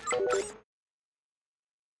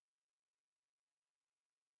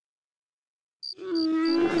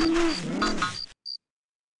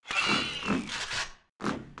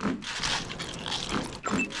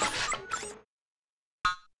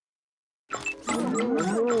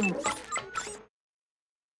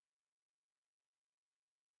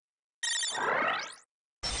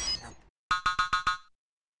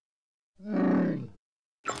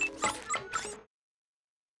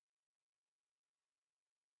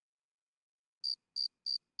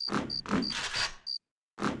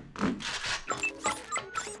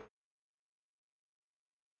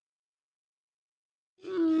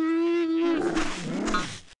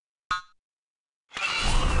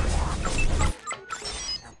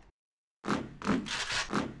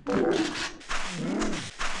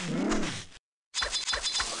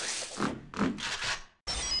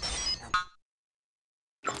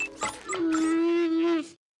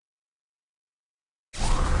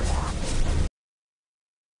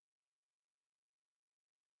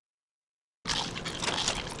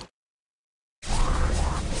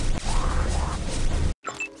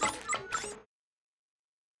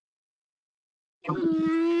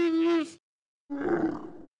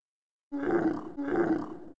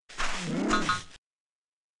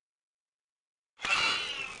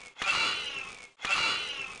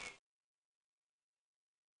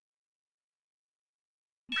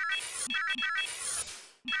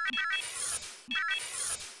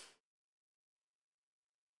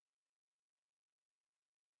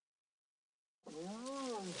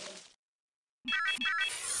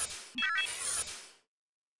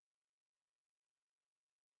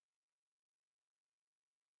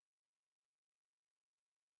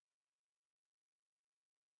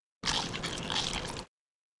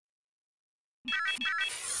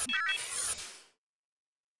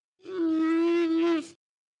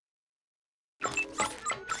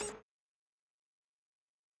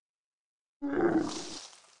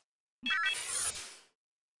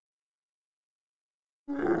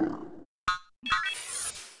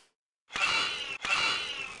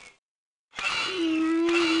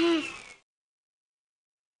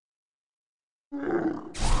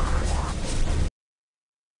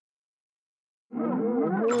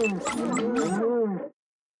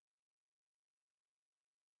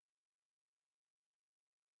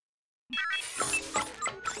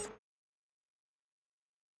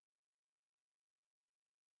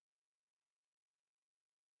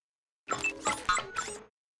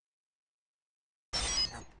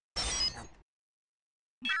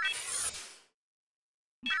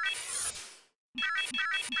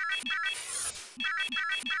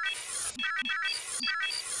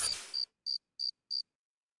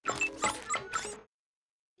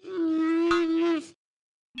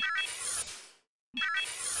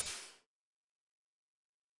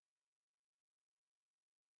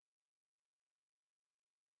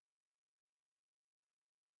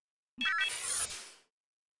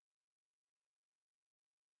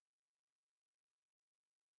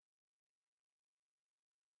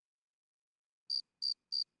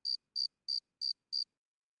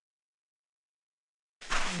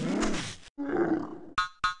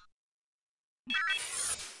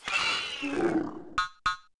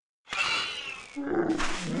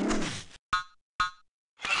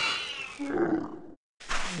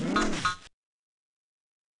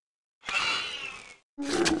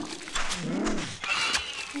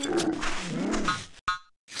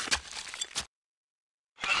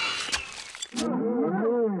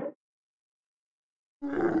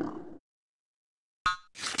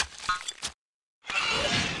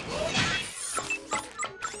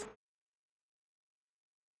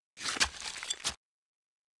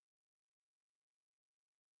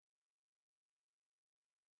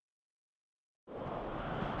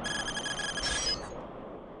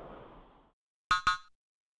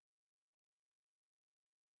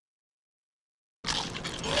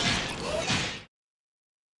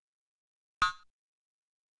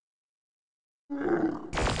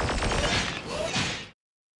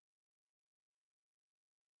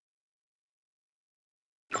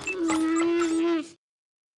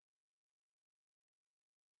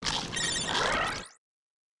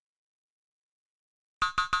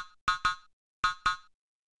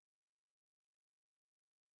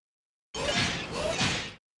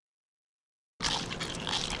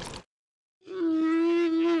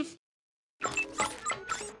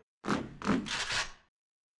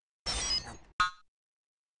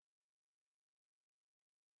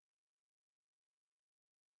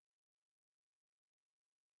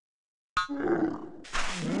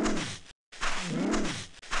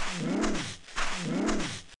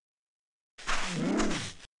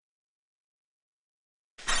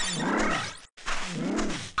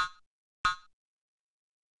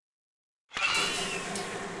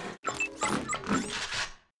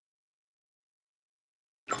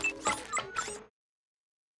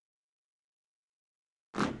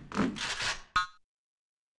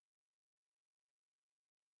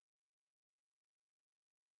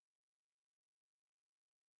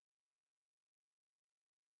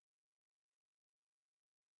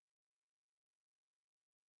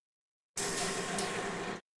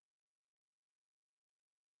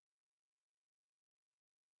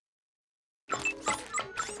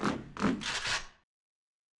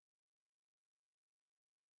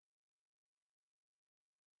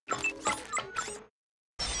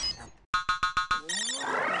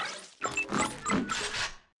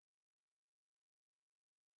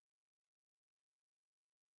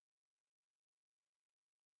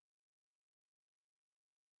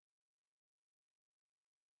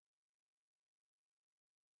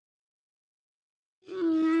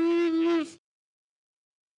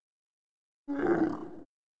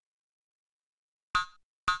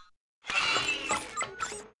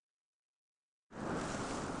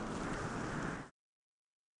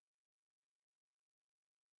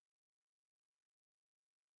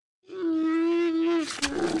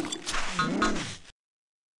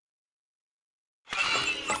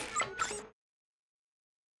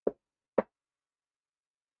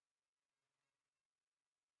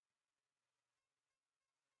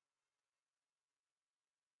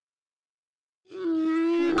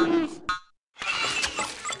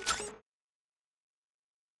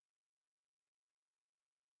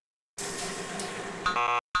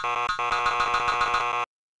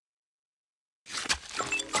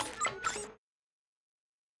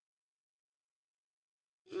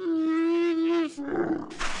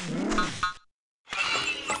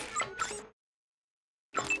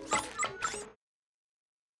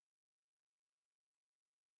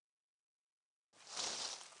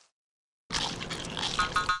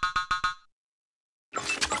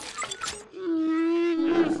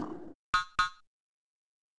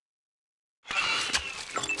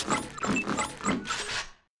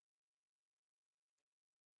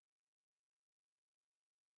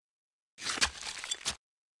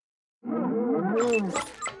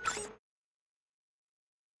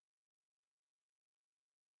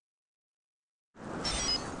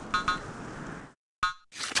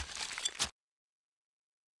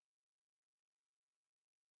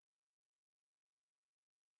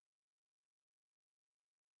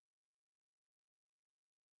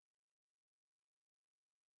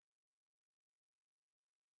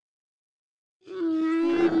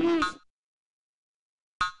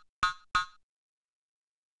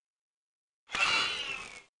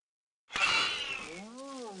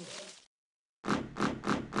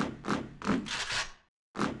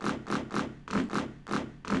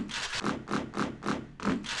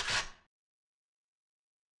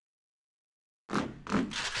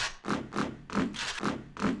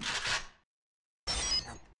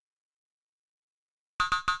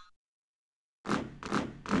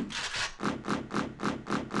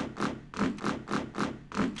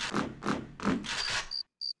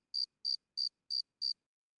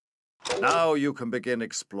 Now you can begin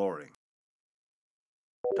exploring.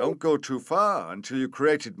 Don't go too far until you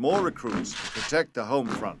created more recruits to protect the home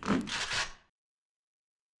front.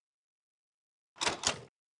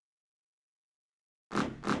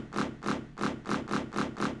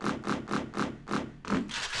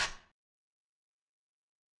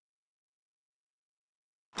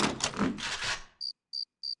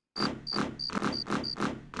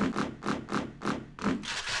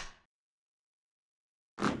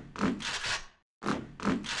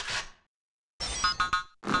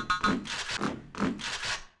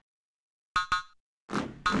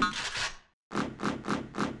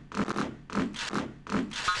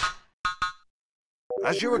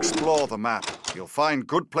 As you explore the map, you'll find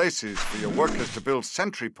good places for your workers to build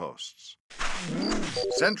sentry posts.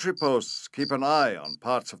 Sentry posts keep an eye on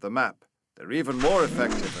parts of the map. They're even more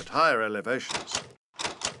effective at higher elevations.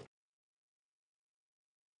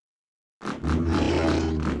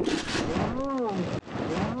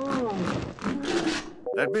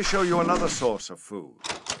 Let me show you another source of food.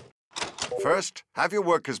 First, have your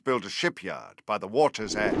workers build a shipyard by the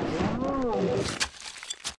water's edge.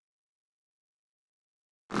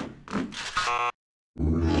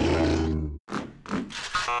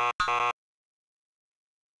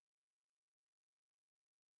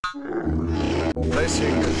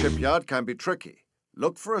 Placing a shipyard can be tricky.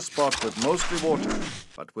 Look for a spot with mostly water,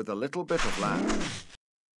 but with a little bit of land.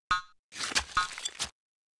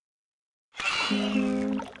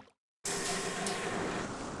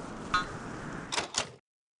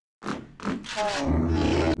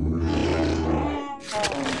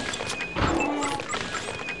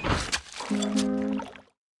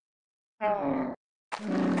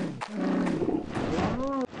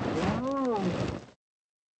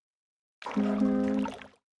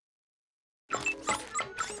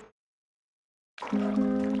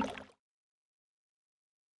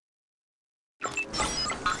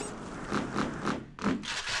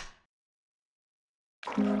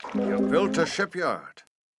 You built a shipyard.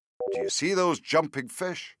 Do you see those jumping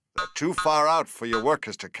fish? They're too far out for your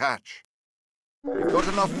workers to catch. You've got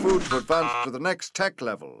enough food to advance to the next tech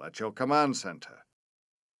level at your command center.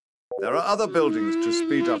 There are other buildings to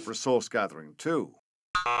speed up resource gathering, too.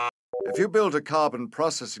 If you build a carbon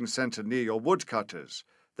processing center near your woodcutters,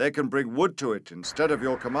 they can bring wood to it instead of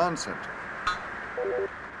your command center.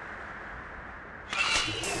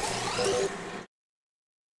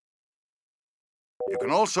 You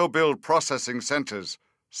can also build processing centers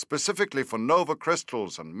specifically for nova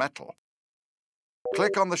crystals and metal.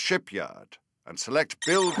 Click on the shipyard and select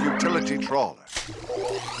Build Utility Trawler.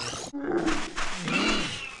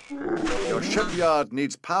 Your shipyard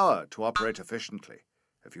needs power to operate efficiently.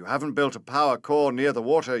 If you haven't built a power core near the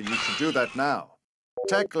water, you should do that now.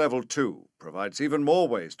 Tech Level 2 provides even more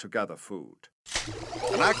ways to gather food.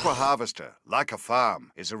 An aqua harvester, like a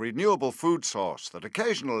farm, is a renewable food source that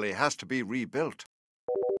occasionally has to be rebuilt.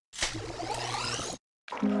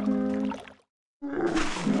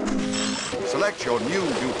 Select your new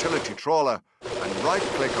utility trawler and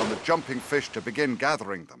right-click on the jumping fish to begin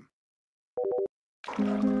gathering them.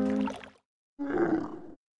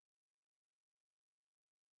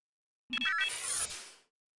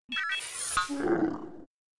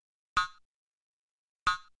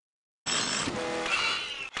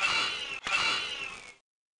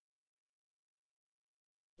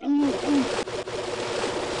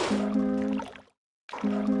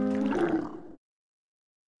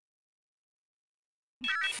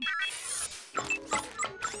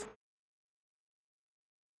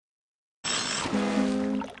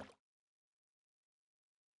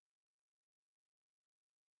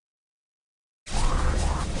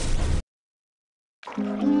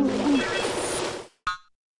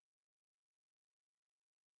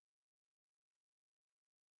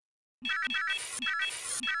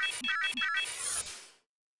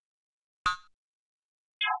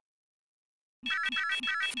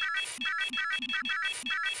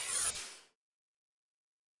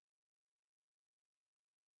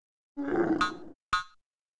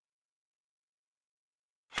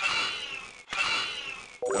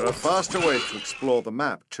 There are faster ways to explore the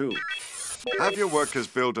map, too. Have your workers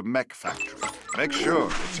build a mech factory. Make sure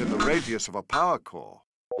it's in the radius of a power core.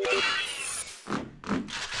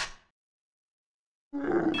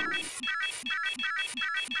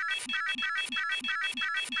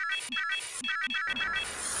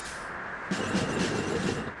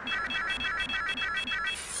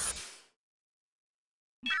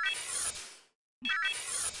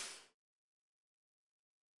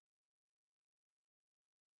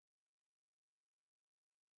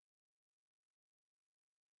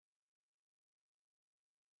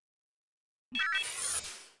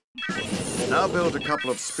 Now build a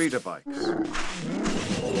couple of speeder bikes.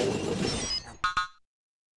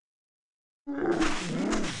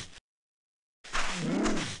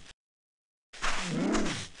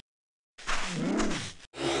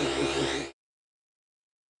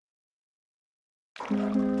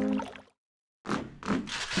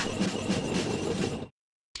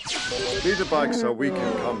 Speeder bikes are weak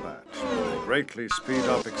in combat. They greatly speed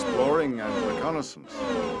up exploring and reconnaissance.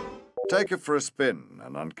 Take it for a spin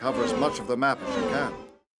and uncover as much of the map as you can.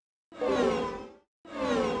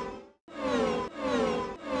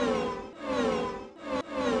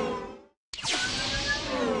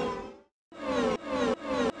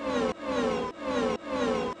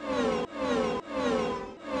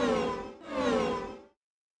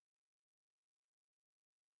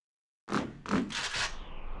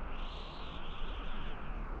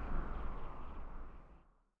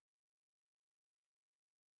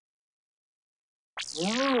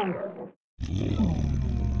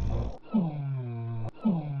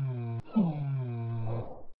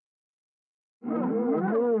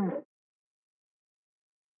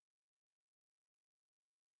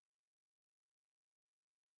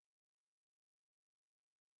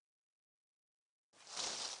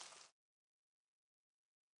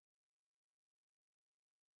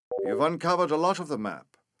 You've uncovered a lot of the map.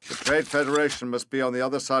 The Trade Federation must be on the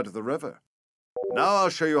other side of the river. Now I'll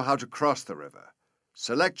show you how to cross the river.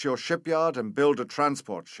 Select your shipyard and build a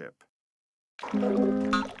transport ship.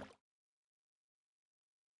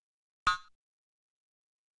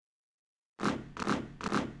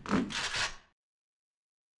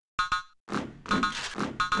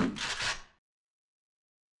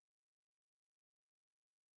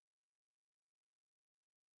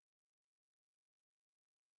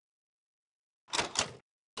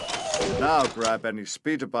 Now grab any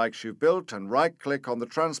speeder bikes you've built and right-click on the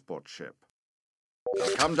transport ship.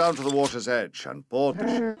 Come down to the water's edge and board the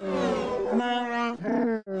ship.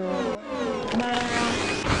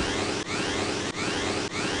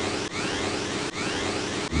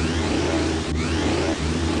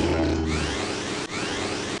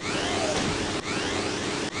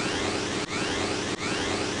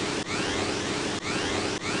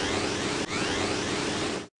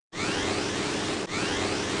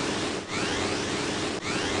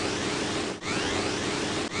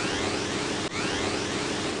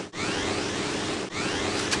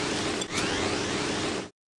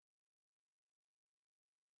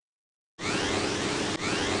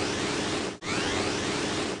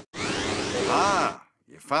 Ah,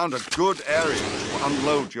 you found a good area to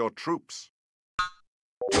unload your troops.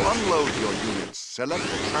 To unload your units, select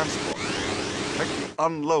the transport ship. Click the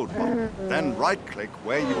unload button, then right-click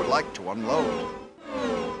where you would like to unload.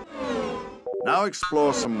 Now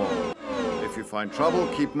explore some more. If you find trouble,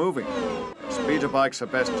 keep moving. Speeder bikes are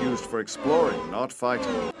best used for exploring, not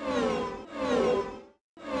fighting.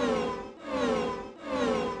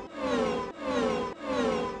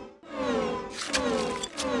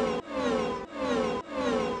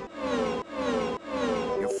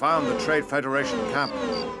 Found the Trade Federation camp.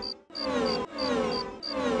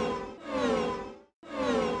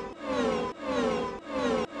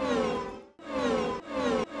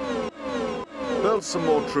 Build some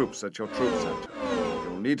more troops at your troop center.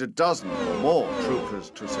 You'll need a dozen or more troopers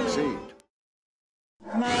to succeed.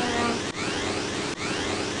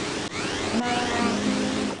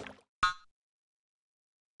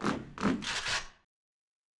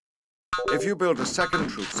 If you build a second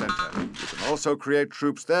troop center, you can also create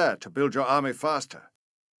troops there to build your army faster.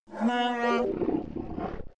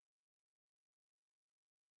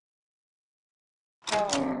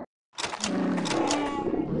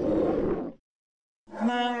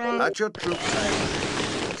 At your troop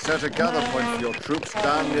center, set a gather point for your troops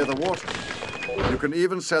down near the water. You can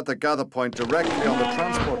even set the gather point directly on the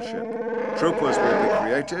transport ship. Troopers will be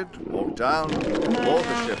created, walk down, board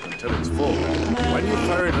the ship until it's full. When you've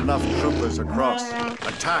ferried enough troopers across,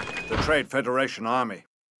 attack the Trade Federation army.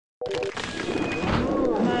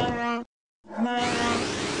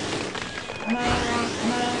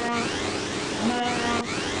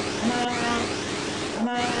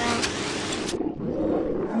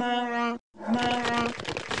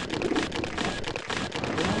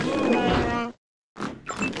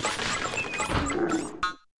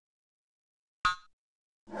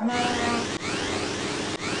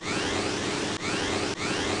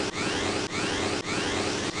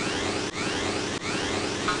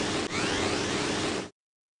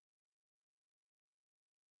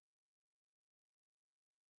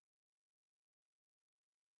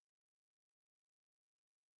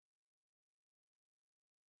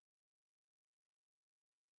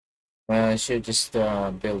 I should just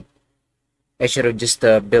build. I should have just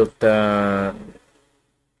built the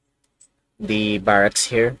barracks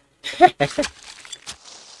here. Still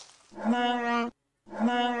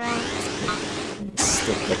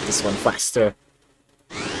get this one faster.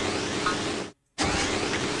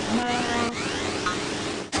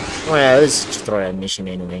 Well, it's a tutorial mission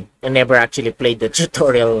anyway. I never actually played the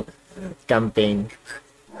tutorial campaign.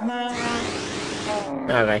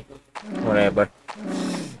 Okay, whatever.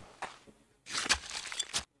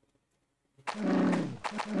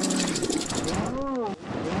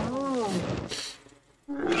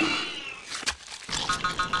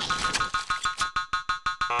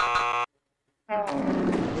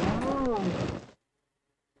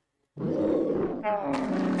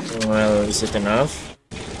 Well, is it enough?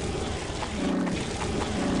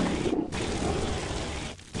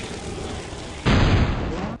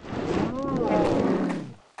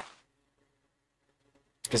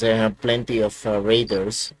 because I have plenty of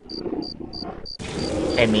raiders.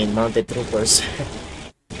 I mean, mounted troopers.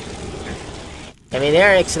 I mean, they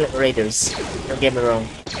are excellent raiders. Don't get me wrong.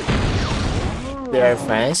 They are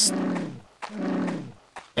fast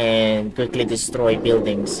and quickly destroy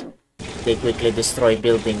buildings. They quickly destroy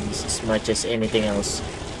buildings as much as anything else.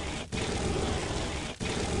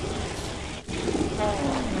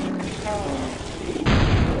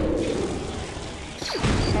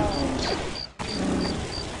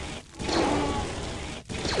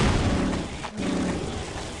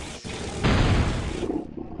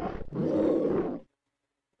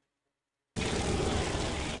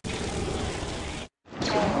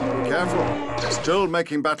 Careful, they're still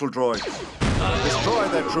making battle droids. Destroy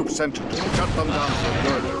their troop center to shut them down for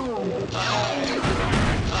good.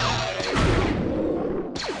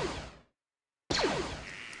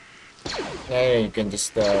 Yeah, you can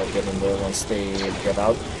just get in there once they get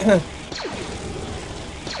out.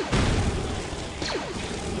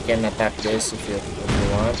 You can attack this if you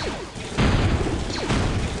want.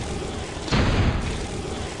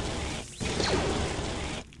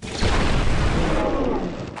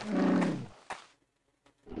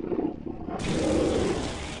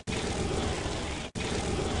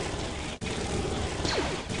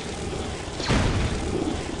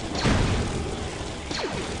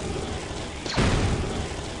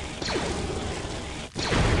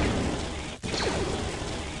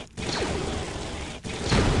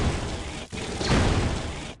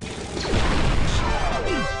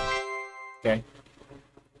 Okay.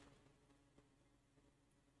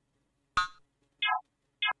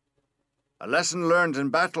 A lesson learned in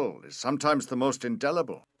battle is sometimes the most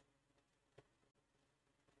indelible.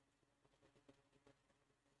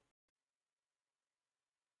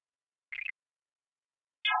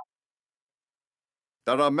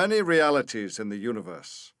 There are many realities in the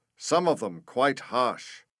universe, some of them quite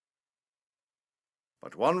harsh.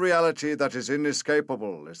 But one reality that is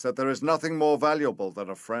inescapable is that there is nothing more valuable than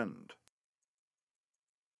a friend.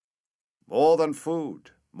 More than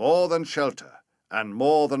food, more than shelter, and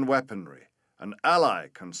more than weaponry, an ally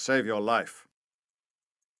can save your life.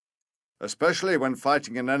 Especially when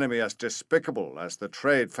fighting an enemy as despicable as the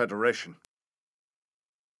Trade Federation.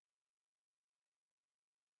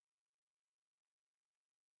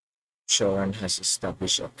 Shoran has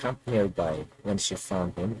established a camp nearby. Once you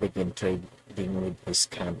found him, begin trading with his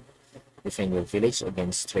camp. Defend your village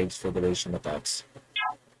against Trade Federation attacks.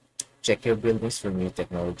 Check your buildings for new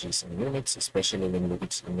technologies and units, especially when you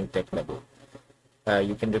reach a new tech level.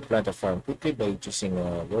 You can replant a farm quickly by choosing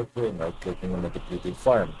a worker and right-clicking on a depleted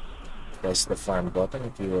farm. Press the farm button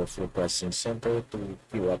if you are full processing center to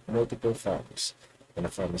queue up multiple farms. When a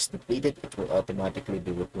farm is depleted, it will automatically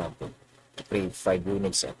be replanted. To create 5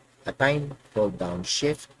 units at a time, hold down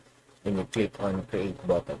Shift when you click on Create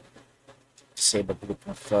button. To save a group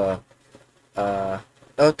of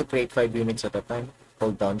to create 5 units at a time,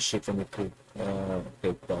 hold down Shift when you click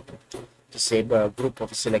Create button. To save a group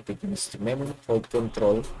of selected units to memory, hold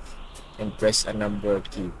Control and press a number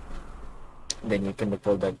key. Then you can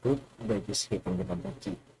recall that group by just hitting the number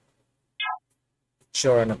key.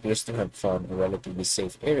 Shoran appears to have found a relatively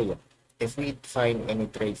safe area. If we find any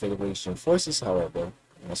Trade Federation forces, however,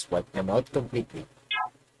 we must wipe them out completely.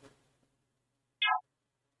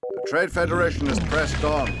 The Trade Federation has pressed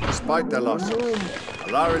on, despite their losses.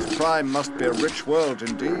 Alaris Prime must be a rich world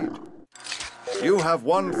indeed. You have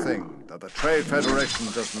one thing that the Trade Federation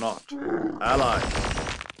does not: allies.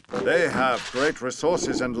 They have great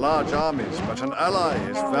resources and large armies, but an ally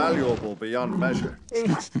is valuable beyond measure.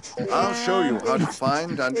 I'll show you how to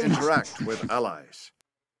find and interact with allies.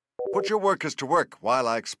 Put your workers to work while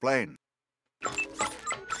I explain.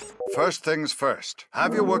 First things first,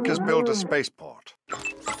 have your workers build a spaceport.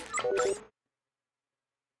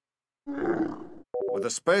 With a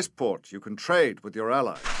spaceport, you can trade with your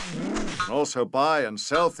allies. You can also buy and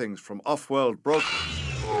sell things from off-world brokers.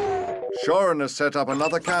 Shoran has set up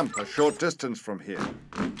another camp a short distance from here.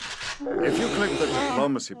 If you click the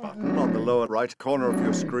diplomacy button on the lower right corner of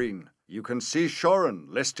your screen, you can see Shoran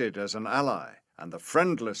listed as an ally and the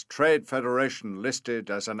friendless Trade Federation listed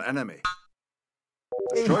as an enemy.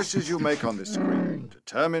 The choices you make on this screen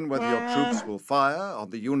determine whether your troops will fire on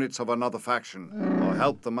the units of another faction or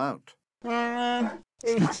help them out.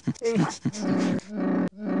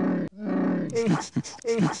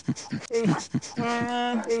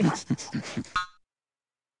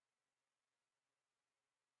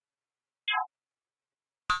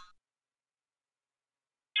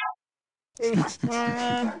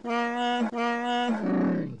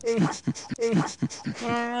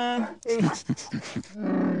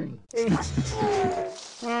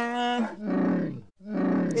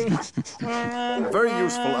 A very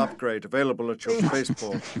useful upgrade available at your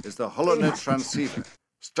spaceport is the HoloNet transceiver.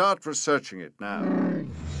 Start researching it now.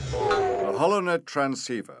 The HoloNet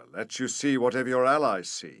transceiver lets you see whatever your allies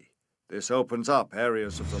see. This opens up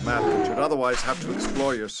areas of the map that you'd otherwise have to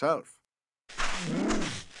explore yourself.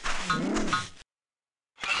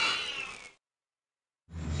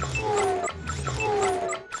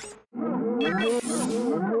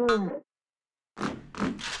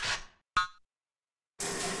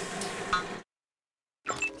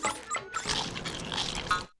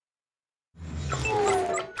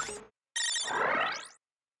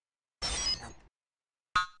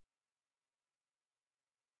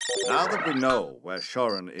 Now that we know where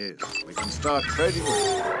Shorin is, we can start trading with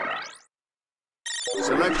him.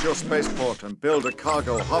 Select your spaceport and build a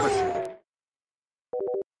cargo hovership.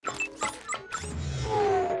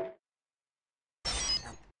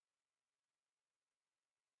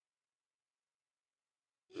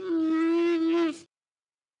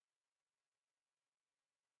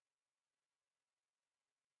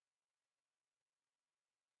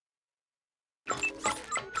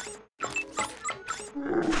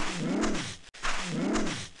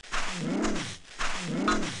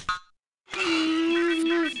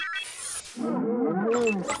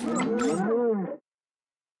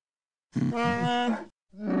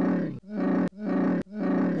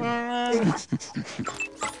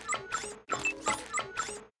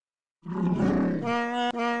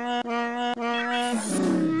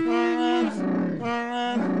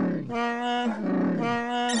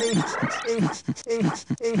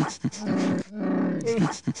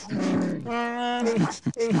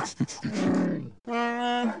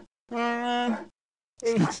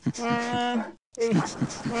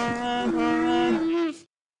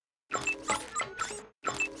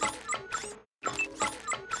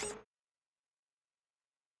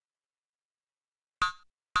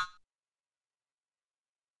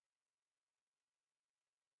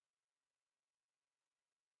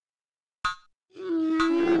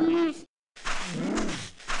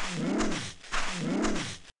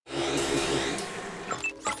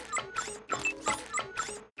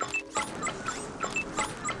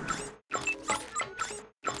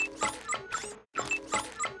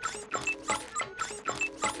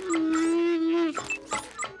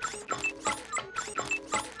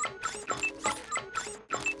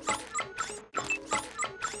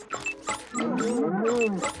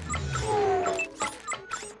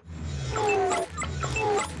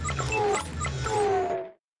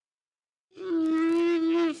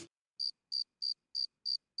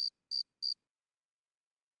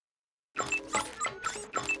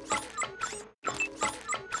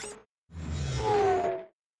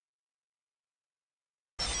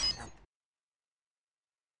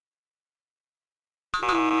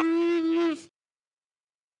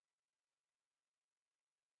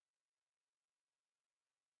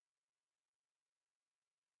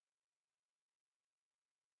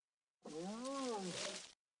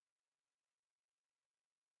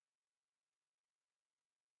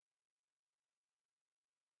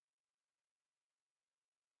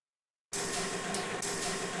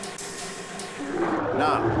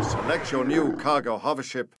 Now, select your new cargo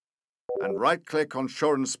hovership and right-click on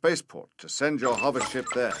Shorin's spaceport to send your hovership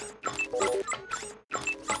there.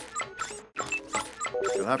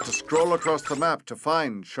 You'll have to scroll across the map to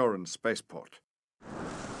find Shorin's spaceport.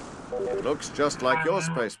 It looks just like your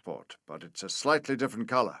spaceport, but it's a slightly different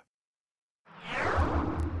color.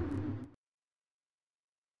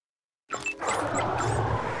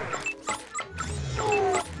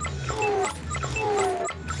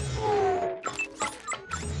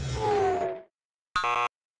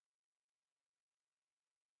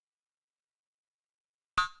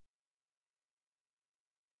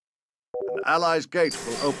 An Allies gate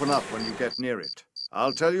will open up when you get near it.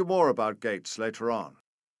 I'll tell you more about gates later on.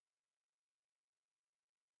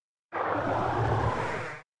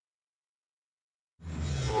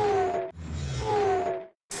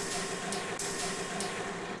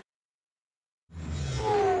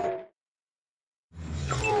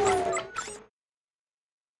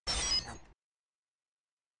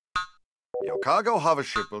 Your cargo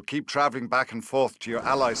hovership will keep traveling back and forth to your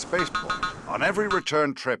ally spaceport. On every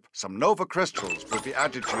return trip, some Nova crystals will be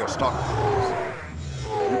added to your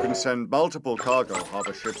stockpiles. You can send multiple cargo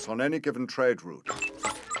hoverships on any given trade route.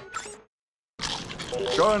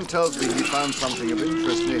 Shorin tells me he found something of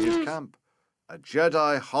interest near his camp, a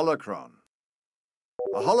Jedi holocron.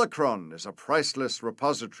 A holocron is a priceless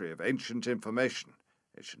repository of ancient information.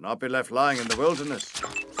 It should not be left lying in the wilderness.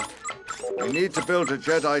 We need to build a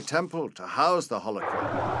Jedi temple to house the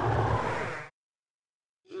holocron.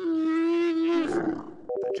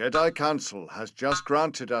 The Jedi Council has just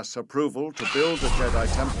granted us approval to build a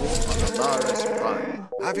Jedi Temple on Alaris Prime.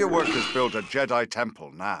 Have your workers build a Jedi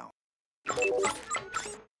Temple now.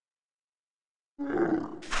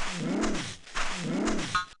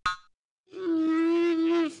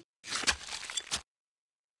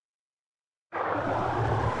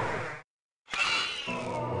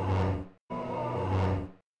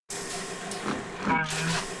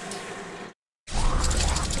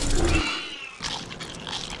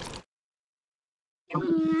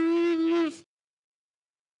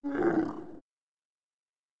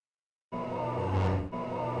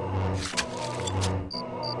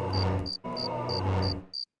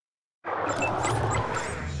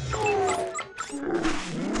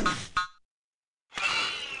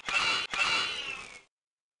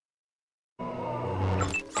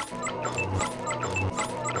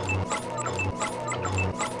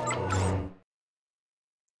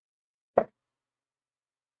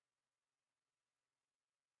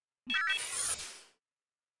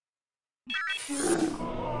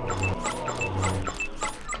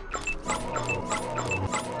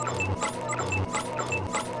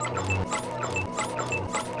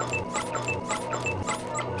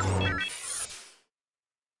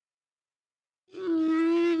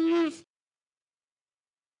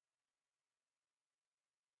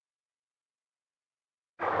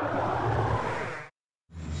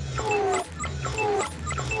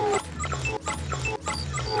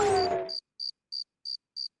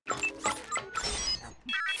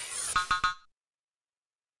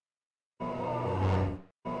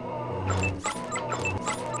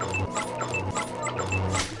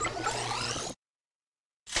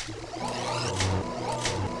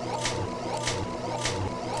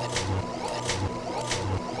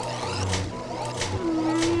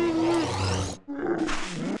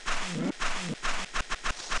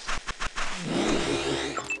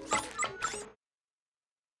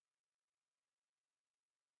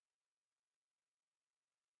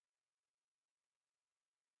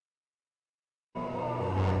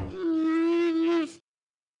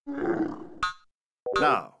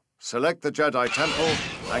 Now, select the Jedi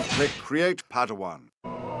Temple and click Create Padawan.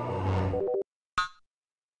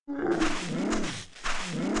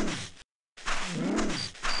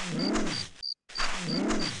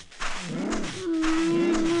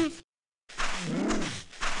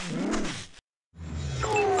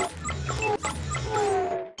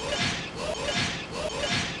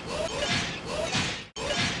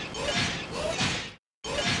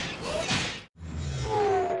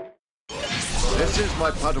 This is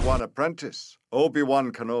my Padawan apprentice,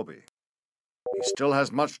 Obi-Wan Kenobi. He still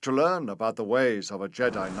has much to learn about the ways of a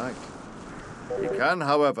Jedi Knight. He can,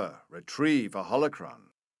 however, retrieve a holocron.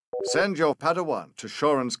 Send your Padawan to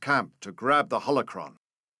Shoran's camp to grab the holocron.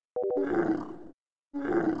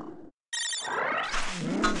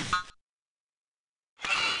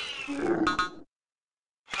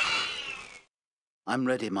 I'm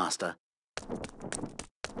ready, Master.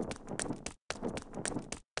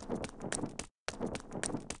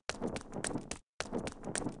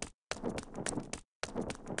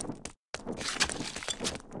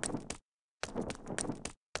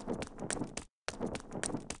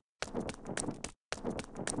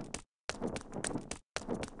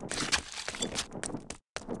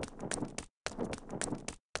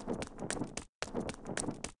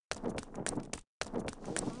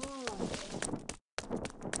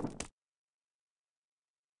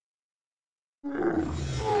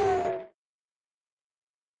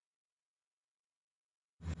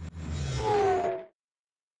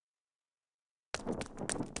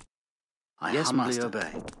 I humbly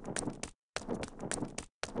obey.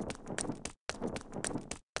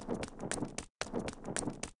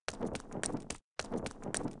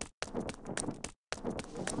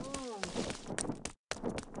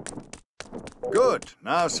 Good,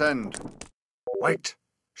 now send. Wait,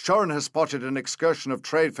 Shoran has spotted an excursion of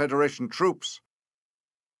Trade Federation troops.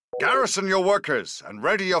 Garrison your workers and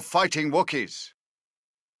ready your fighting Wookiees.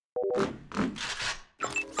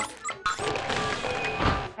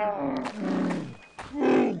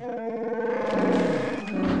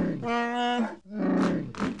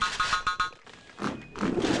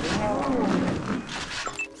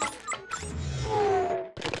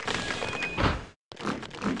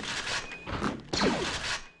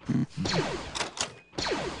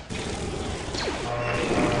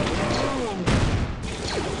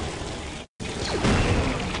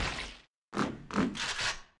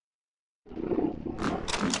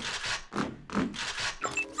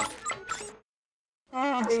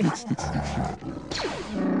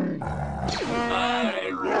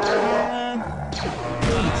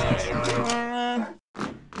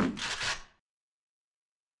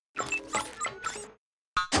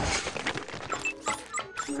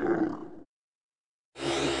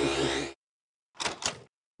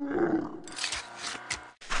 Now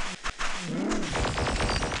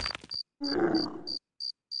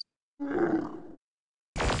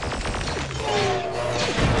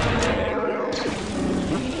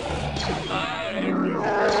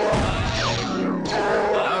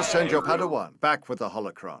send your Padawan back with the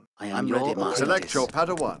holocron. I am ready, Master. Select your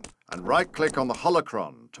Padawan and right-click on the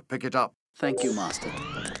holocron to pick it up. Thank you, Master.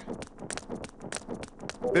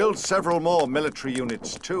 Build several more military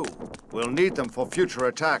units too. We'll need them for future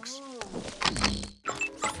attacks.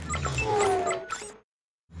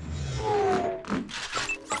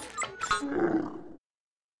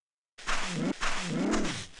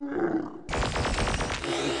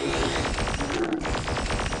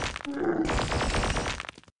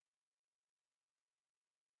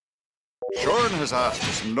 Shorin has asked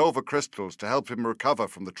for some Nova crystals to help him recover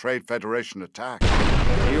from the Trade Federation attack.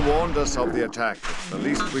 He warned us of the attack. It's the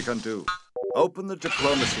least we can do. Open the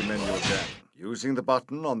diplomacy menu again, using the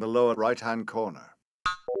button on the lower right-hand corner.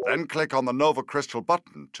 Then click on the Nova Crystal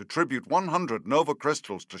button to tribute 100 Nova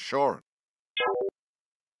crystals to Shorin.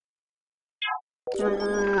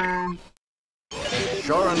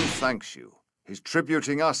 Shorin thanks you. He's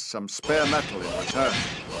tributing us some spare metal in return.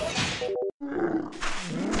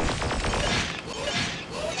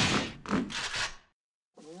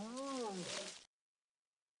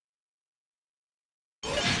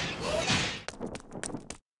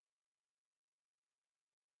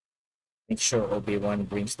 Make sure Obi-Wan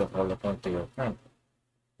brings the holocron to your camp.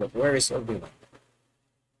 But where is Obi-Wan?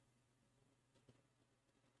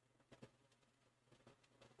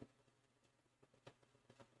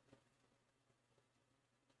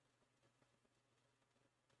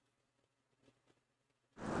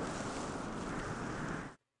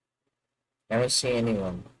 I don't see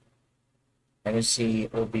anyone. I don't see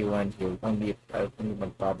Obi-Wan here. Only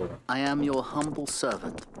Magpabara. I am your humble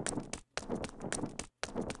servant.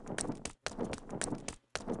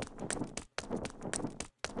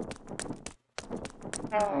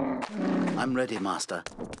 I'm ready, Master.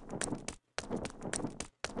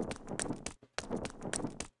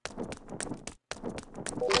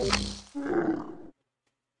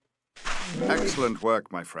 Excellent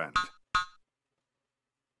work, my friend.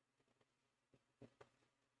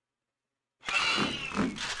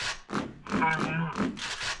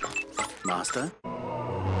 Master?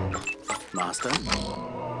 Master?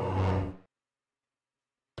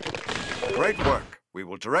 Great work. We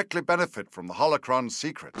will directly benefit from the holocron's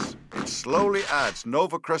secrets. It slowly adds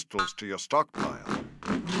Nova crystals to your stockpile.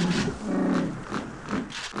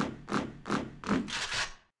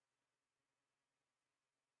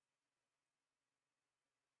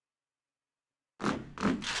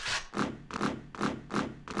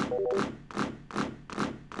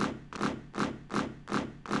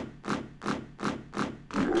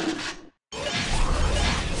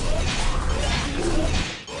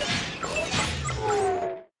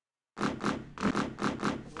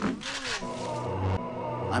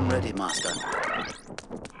 I'm ready, Master.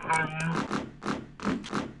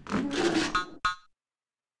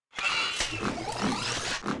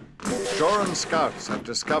 Shorin scouts have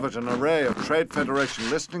discovered an array of Trade Federation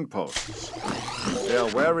listening posts. They are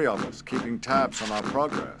wary of us, keeping tabs on our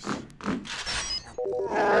progress.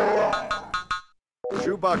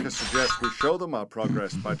 Chewbacca suggests we show them our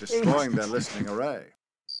progress by destroying their listening array.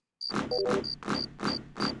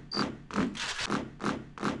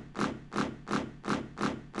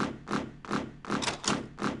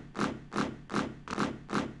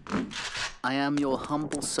 I am your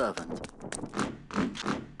humble servant.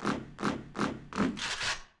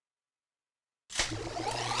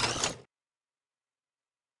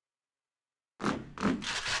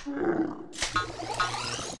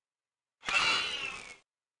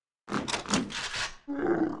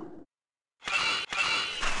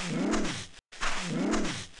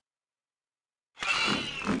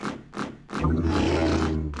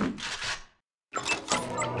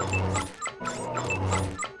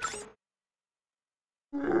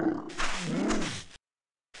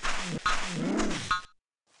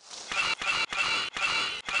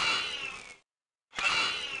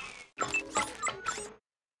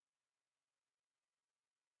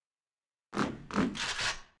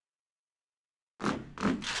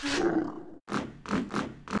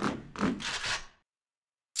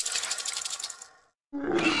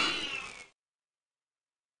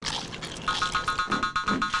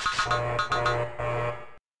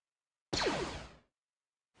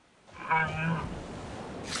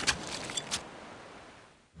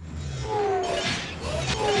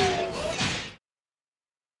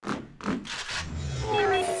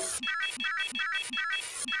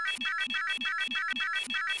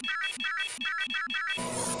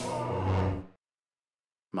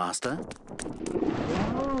 Master?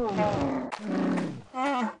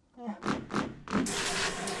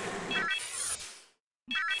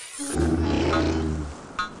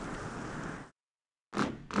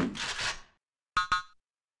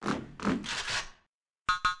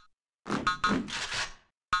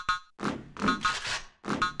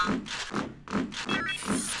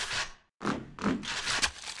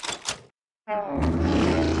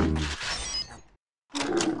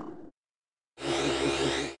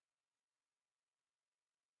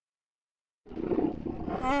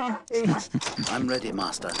 I'm ready,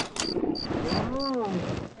 Master.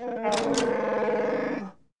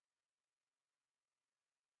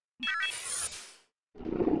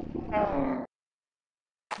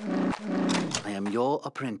 I am your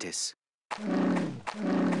apprentice.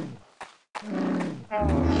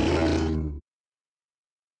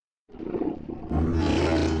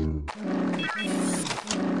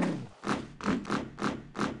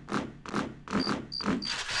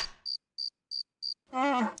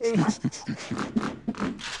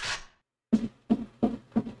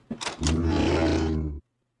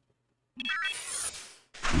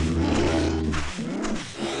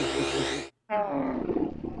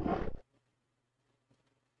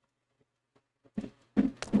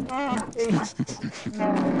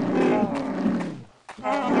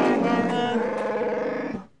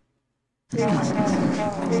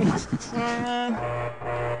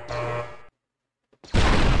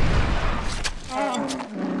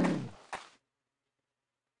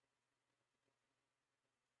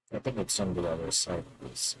 I think it's on the other side of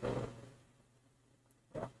this.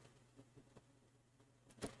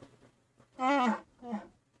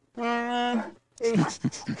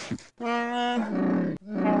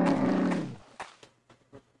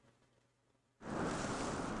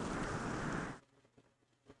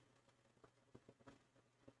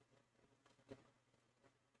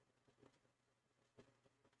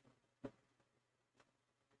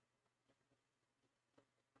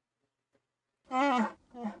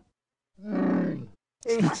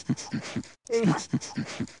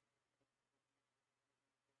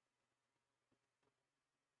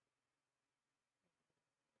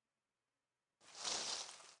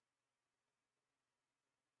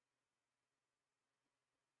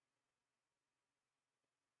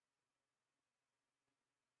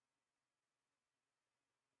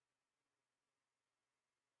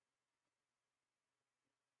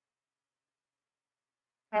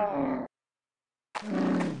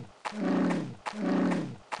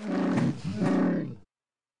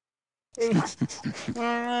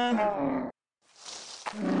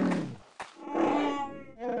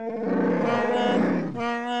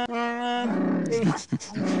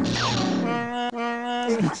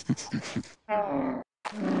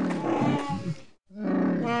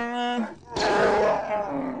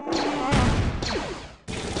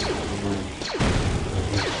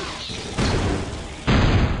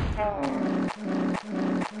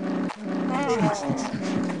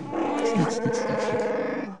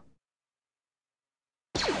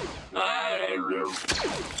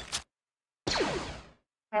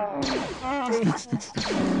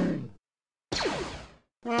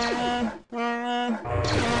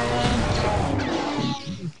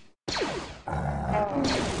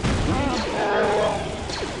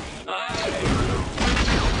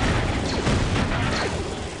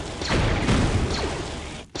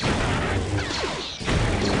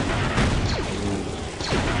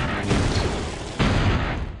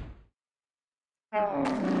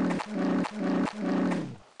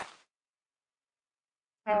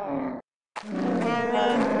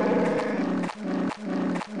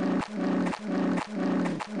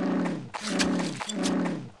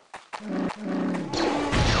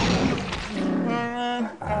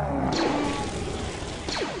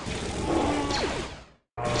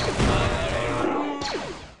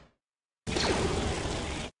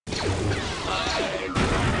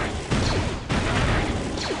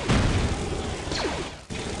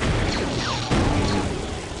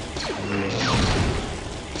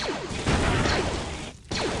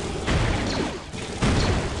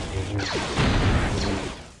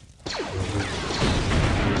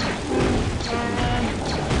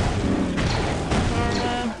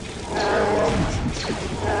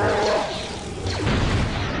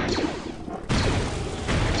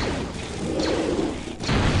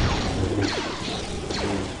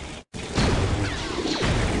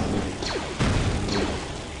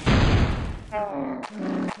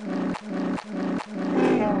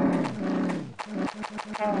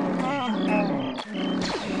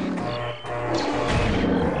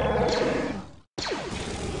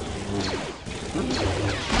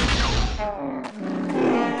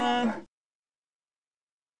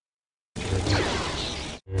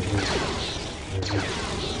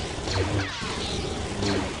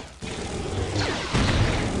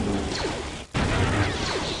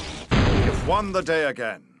 won the day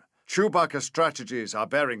again. Chewbacca's strategies are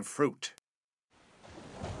bearing fruit.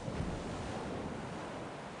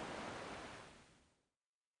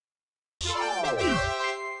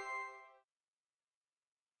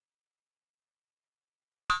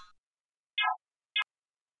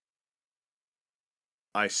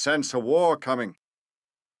 I sense a war coming.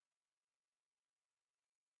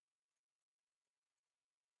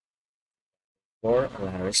 For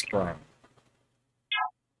Alaris Prime.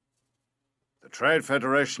 The Trade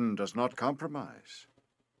Federation does not compromise.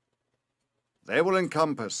 They will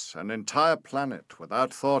encompass an entire planet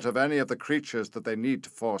without thought of any of the creatures that they need to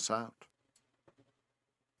force out.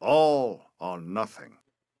 All or nothing.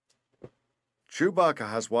 Chewbacca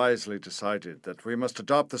has wisely decided that we must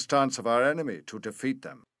adopt the stance of our enemy to defeat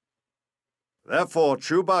them. Therefore,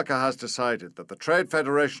 Chewbacca has decided that the Trade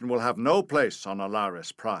Federation will have no place on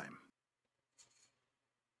Alaris Prime.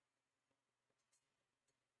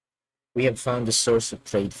 We have found the source of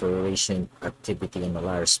Trade Federation activity in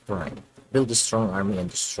Alaris Prime. Build a strong army and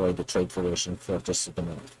destroy the Trade Federation fortress to the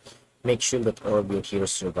north. Make sure that all of your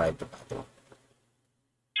heroes survive the battle.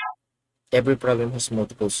 Every problem has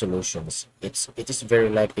multiple solutions. It is very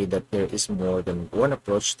likely that there is more than one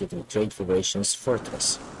approach to the Trade Federation's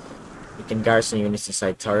fortress. You can garrison units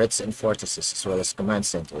inside turrets and fortresses as well as command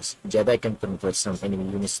centers. Jedi can convert some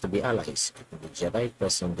enemy units to be allies. Clicking the Jedi,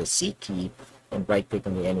 pressing the C key, and right-click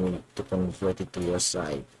on the enemy to convert it to your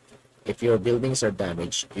side. If your buildings are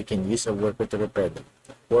damaged, you can use a worker to repair them.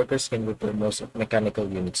 Workers can repair most mechanical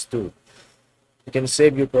units too. You can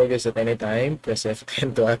save your progress at any time. Press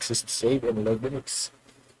F10 to access the save and log the mix.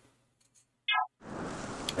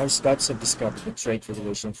 Our scouts have discovered the Trade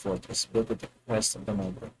Federation fortress built at the crest of the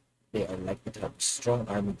mountain. They are likely to have a strong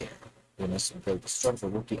army there. We must build a strong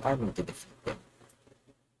Wookiee army to defeat them.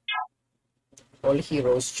 All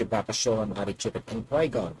heroes, Chewbacca, Shohan, Attichitcuk, and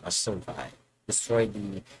Qui-Gon must survive. Destroy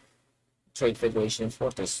the Trade Federation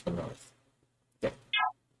fortress to the north.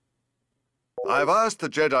 I've asked the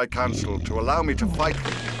Jedi Council to allow me to fight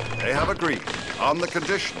with you. They have agreed, on the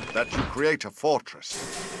condition that you create a fortress.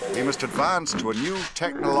 We must advance to a new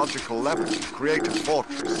technological level to create a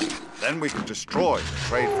fortress. Then we can destroy the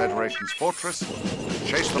Trade Federation's fortress and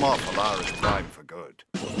chase them off Alaris Prime for good.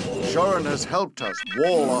 Shoran has helped us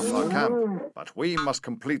wall off our camp, but we must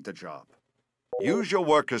complete the job. Use your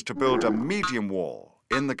workers to build a medium wall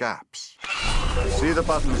in the gaps. See the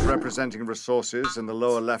buttons representing resources in the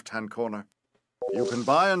lower left-hand corner? You can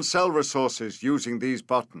buy and sell resources using these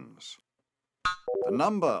buttons. The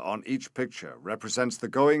number on each picture represents the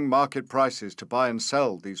going market prices to buy and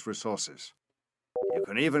sell these resources. You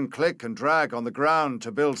can even click and drag on the ground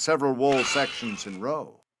to build several wall sections in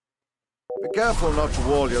row. Be careful not to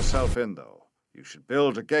wall yourself in, though. You should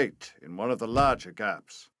build a gate in one of the larger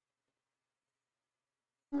gaps.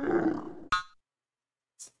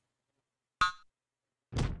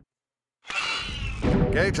 The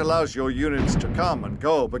gate allows your units to come and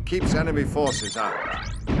go, but keeps enemy forces out.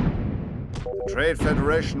 The Trade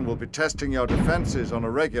Federation will be testing your defenses on a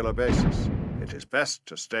regular basis. It is best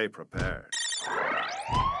to stay prepared.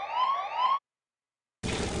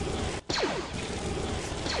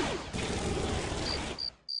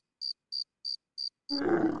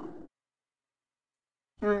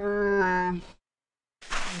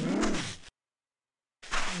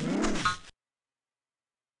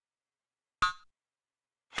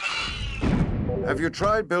 Have you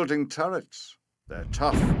tried building turrets? They're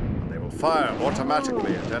tough, and they will fire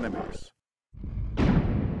automatically at enemies.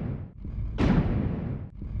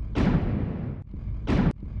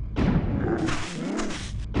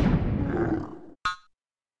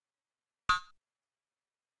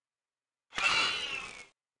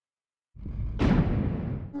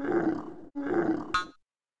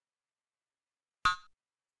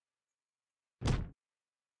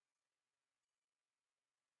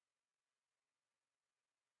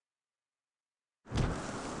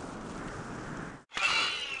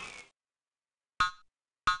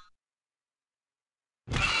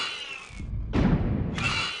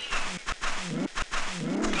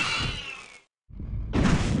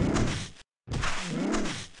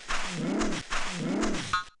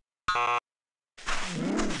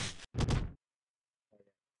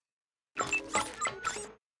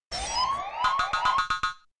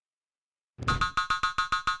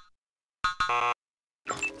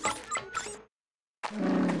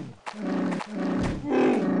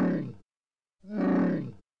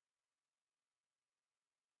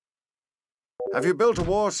 Have you built a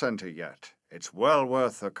war center yet? It's well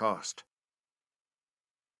worth the cost.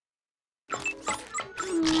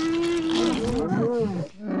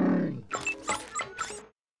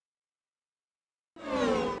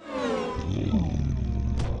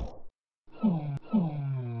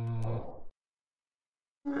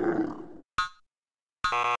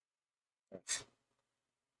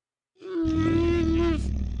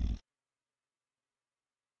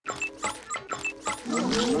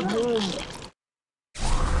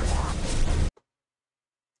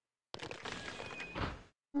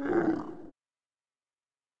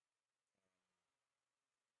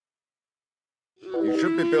 You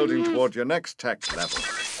should be building toward your next tech level.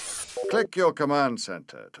 Click your command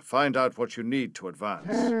center to find out what you need to advance.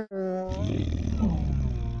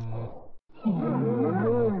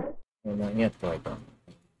 No, not yet, Qui-Gon.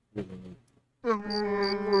 Really need.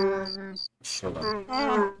 Sure.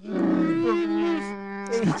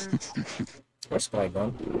 Where's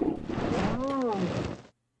Qui-Gon?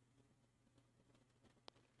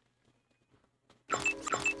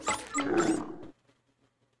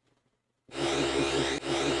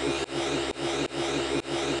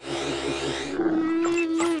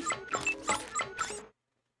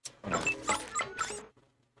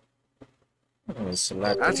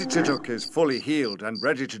 Attichitcuk is fully healed and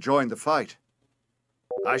ready to join the fight.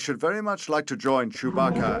 I should very much like to join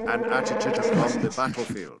Chewbacca and Attichitcuk on the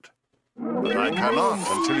battlefield. But I cannot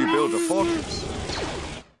until you build a fortress.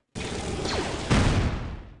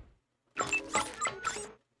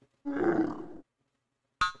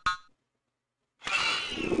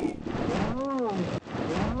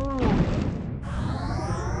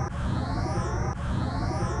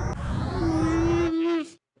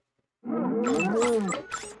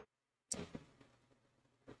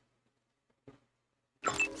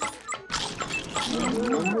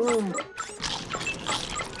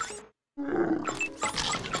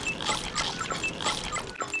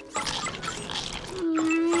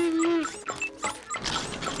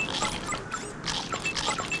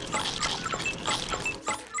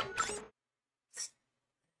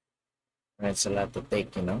 It's a lot to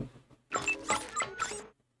take, you know.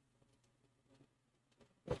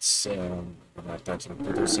 It's not actually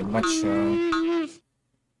producing much.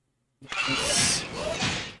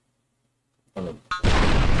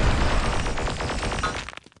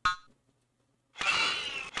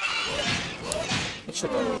 It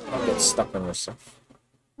should not get stuck on yourself.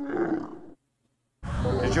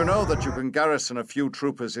 Did you know that you can garrison a few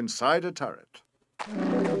troopers inside a turret?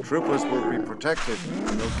 Troopers will be protected,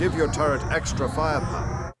 and they'll give your turret extra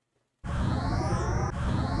firepower.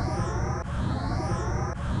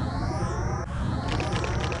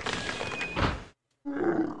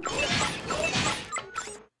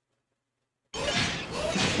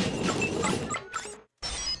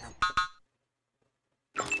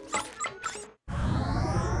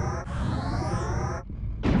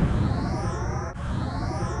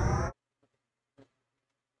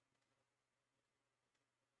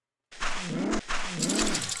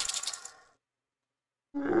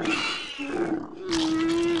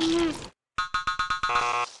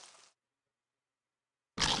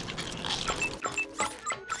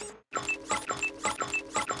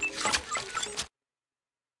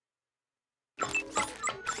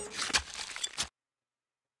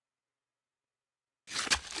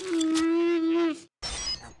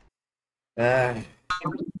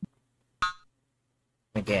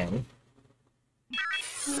 Again.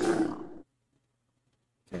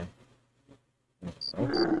 Okay.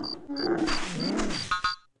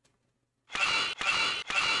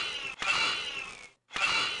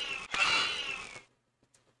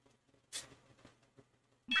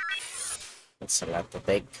 That's a lot to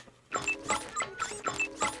take.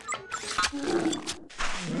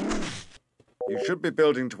 You should be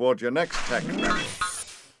building toward your next tech level.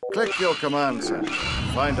 Click your command center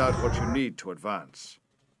and find out what you need to advance.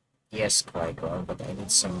 Yes, Qui-Gon, but I need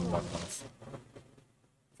some more.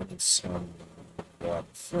 I need some what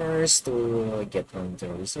first to get on the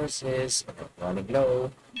resources. I got running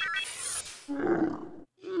low.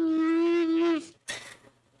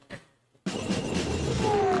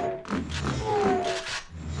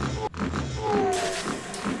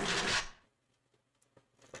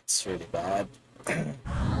 It's really bad.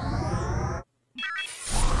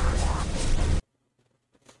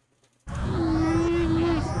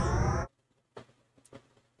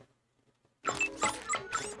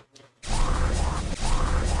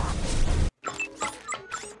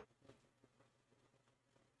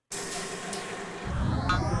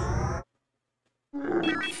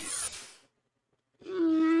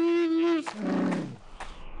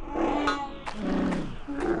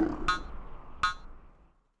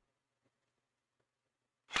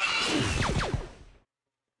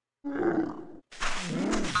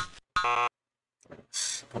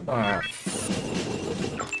 Come on.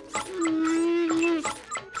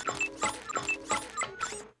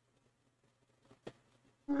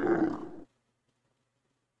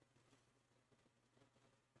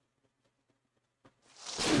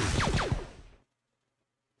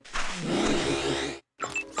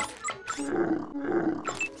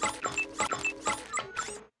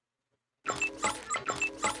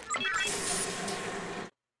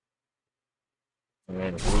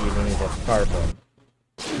 carbon.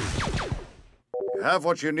 You have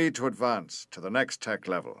what you need to advance to the next tech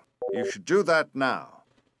level. You should do that now.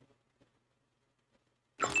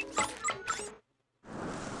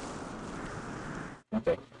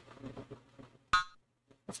 Okay.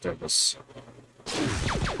 After this.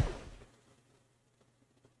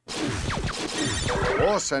 The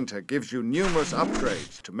War Center gives you numerous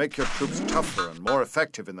upgrades to make your troops tougher and more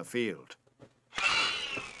effective in the field.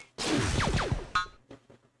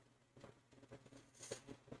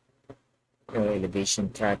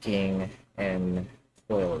 Elevation tracking and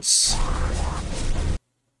foils.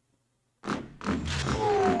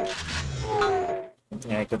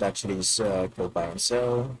 Yeah, I could actually just go buy and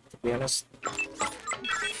sell, to be honest.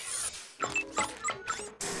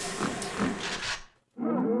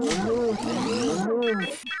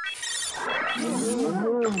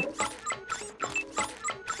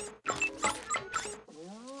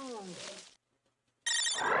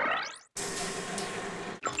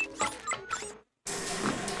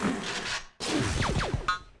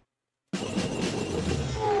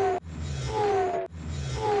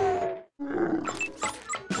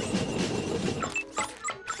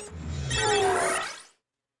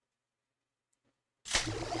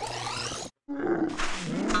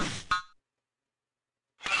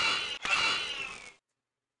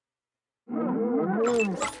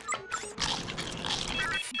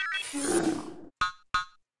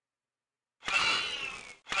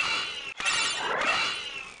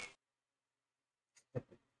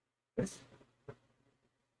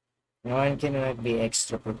 No one cannot be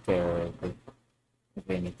extra prepared if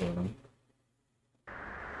anything.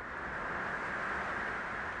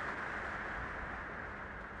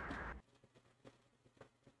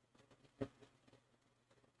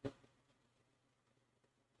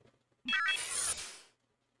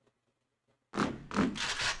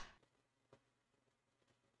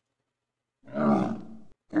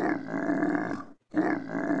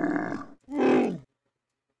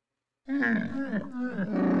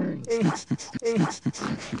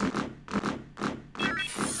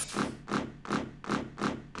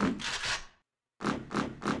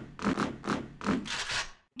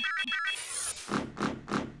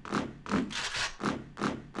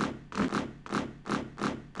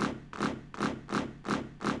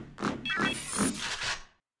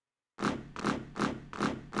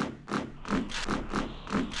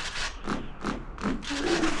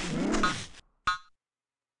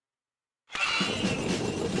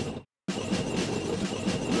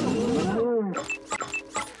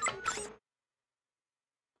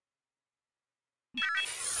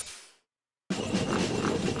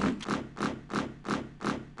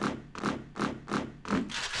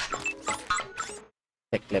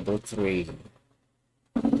 Tech level 3.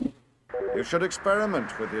 You should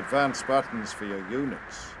experiment with the advanced buttons for your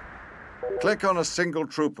units. Click on a single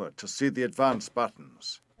trooper to see the advanced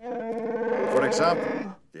buttons. For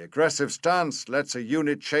example, the aggressive stance lets a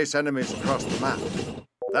unit chase enemies across the map.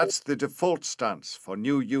 That's the default stance for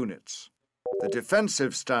new units. The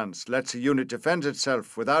defensive stance lets a unit defend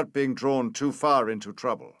itself without being drawn too far into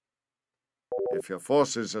trouble. If your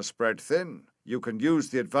forces are spread thin, you can use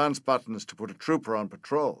the advanced buttons to put a trooper on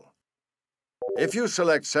patrol. If you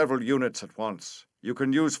select several units at once, you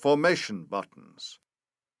can use formation buttons.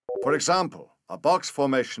 For example, a box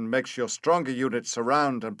formation makes your stronger units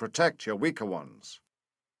surround and protect your weaker ones.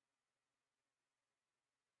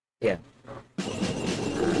 Yeah.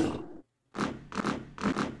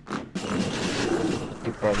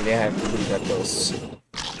 You probably have to do that those.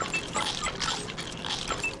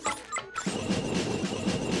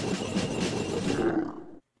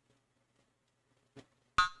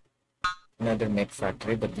 Another mech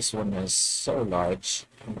factory, but this one is so large.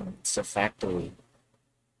 It's a factory.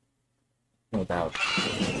 No doubt.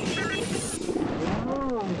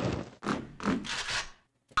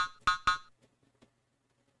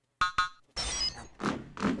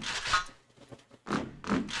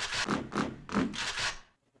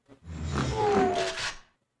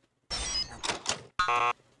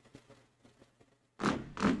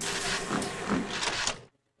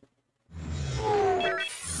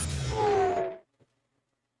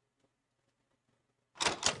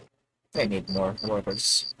 I need more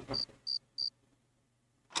workers.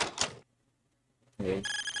 Okay.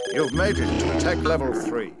 You've made it to tech level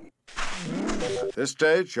 3. At this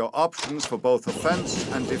stage, your options for both offense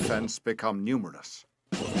and defense become numerous.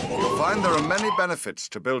 You'll find there are many benefits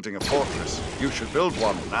to building a fortress. You should build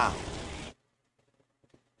one now.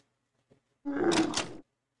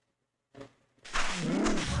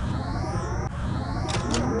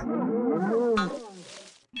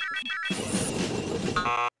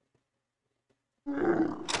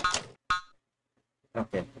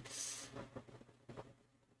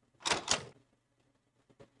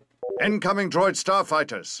 Incoming droid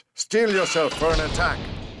starfighters. Steel yourself for an attack.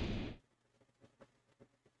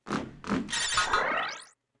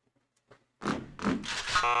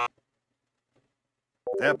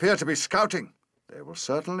 They appear to be scouting. They will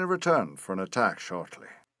certainly return for an attack shortly.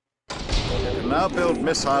 You can now build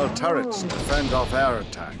missile turrets to fend off air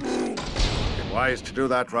attacks. It's wise to do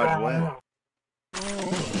that right away.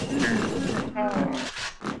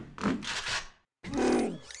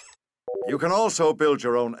 You can also build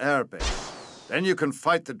your own airbase. Then you can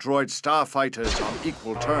fight the droid starfighters on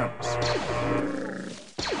equal terms.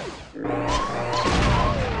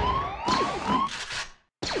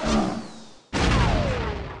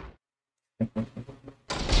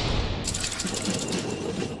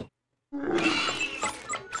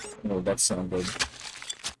 No, that sounded.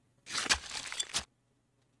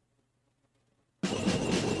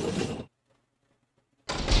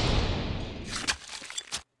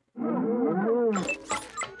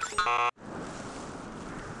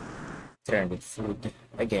 Stranded food.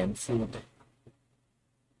 Again, food.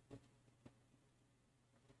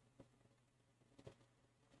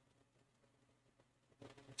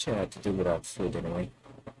 Try not to do without food anyway.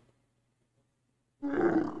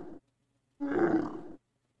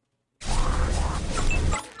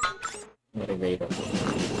 Motivator.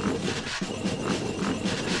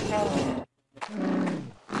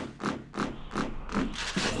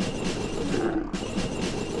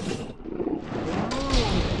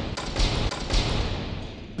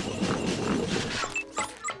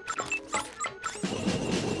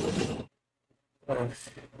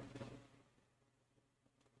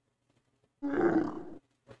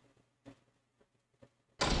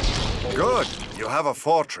 Good. You have a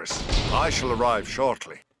fortress. I shall arrive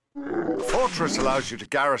shortly. The fortress allows you to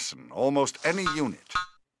garrison almost any unit.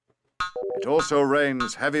 It also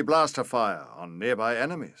rains heavy blaster fire on nearby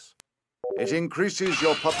enemies. It increases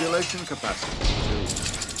your population capacity, too.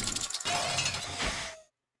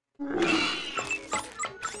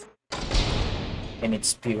 And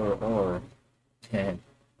it's pure ore. Okay.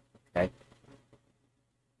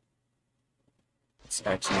 It's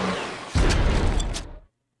actually...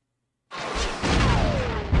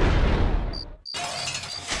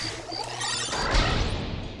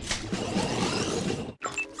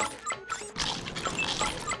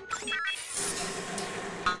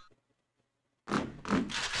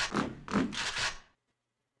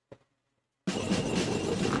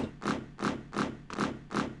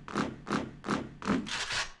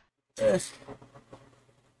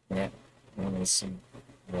 Yeah, let me see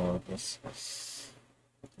more of this.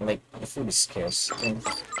 Like, the food is scarce.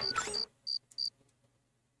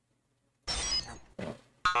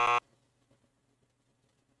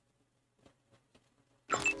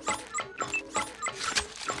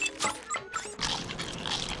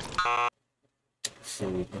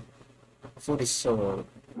 Food. Food is so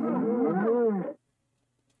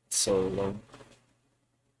low.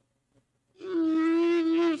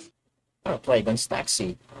 Oh, Plagueon's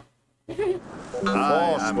taxi. The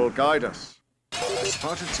Force will guide us. I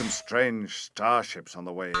spotted some strange starships on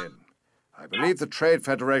the way in. I believe the Trade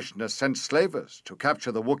Federation has sent slavers to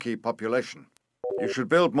capture the Wookiee population. You should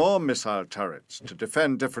build more missile turrets to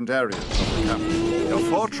defend different areas of the camp. Your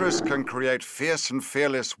fortress can create fierce and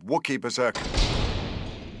fearless Wookiee berserkers.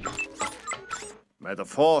 May the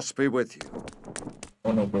Force be with you.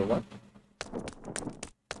 Oh no, bro, what?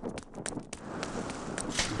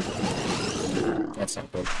 That's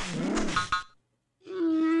not good.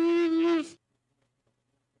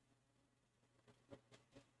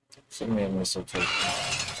 Send me a missile too.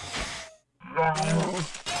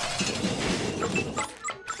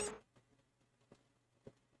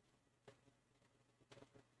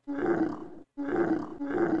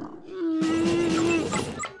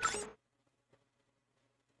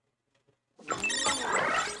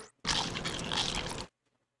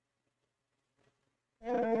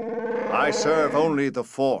 I serve only the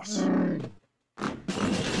Force.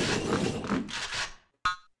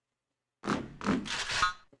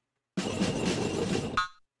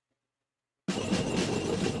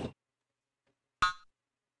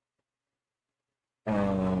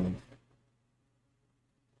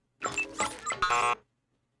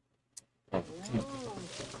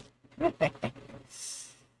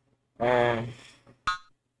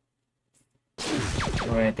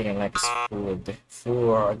 Only thing I like is food.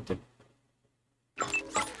 Food.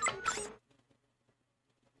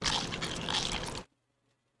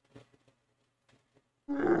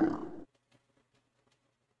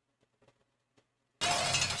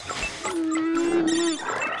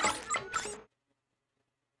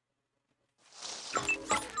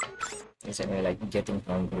 Is it like getting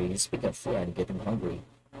hungry? Speaking of food, I'm getting hungry.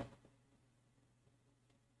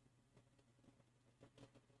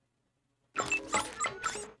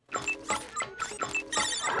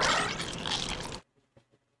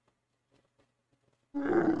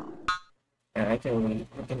 we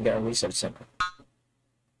can get a research center.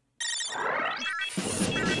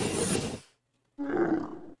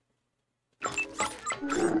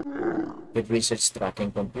 With research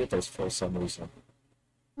tracking computers for some reason.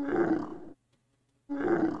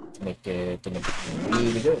 To make it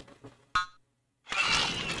really good.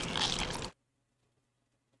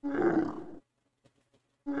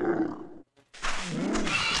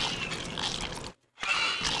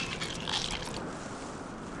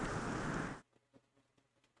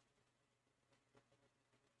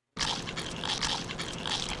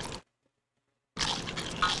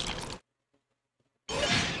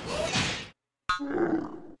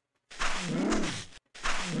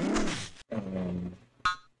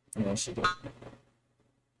 Yeah, she did.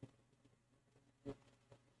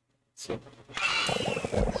 So.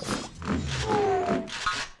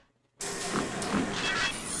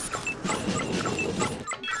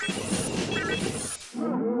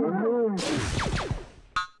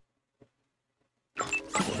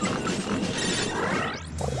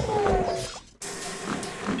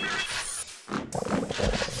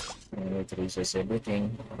 It researches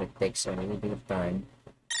everything. It takes a little bit of time.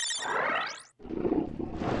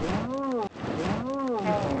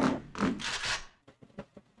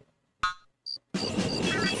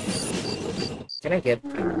 Can I get a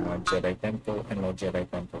Jedi Temple and no Jedi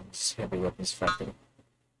Temple? It's heavy weapons factory.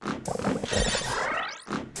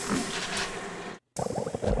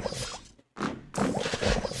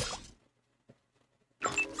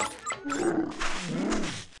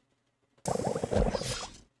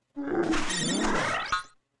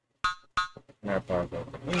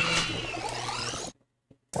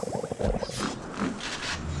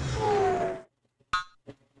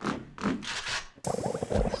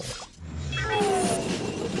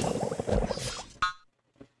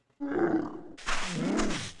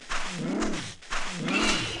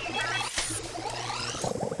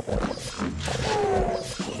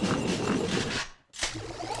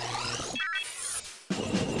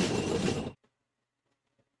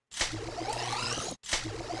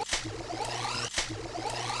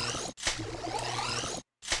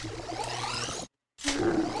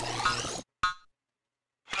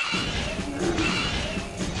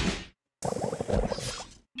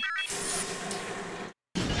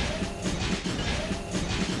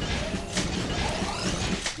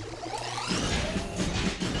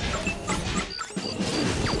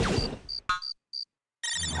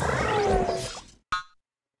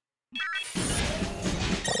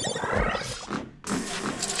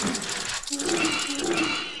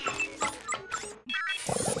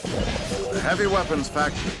 Heavy weapons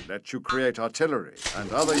factory lets you create artillery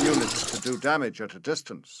and other units to do damage at a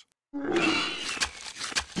distance.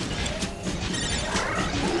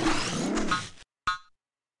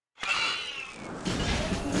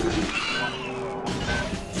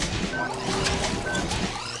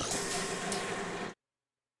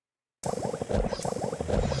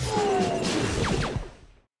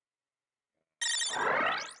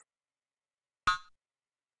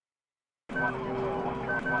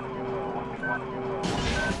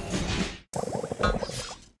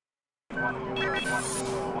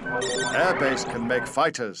 Airbase can make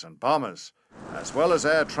fighters and bombers, as well as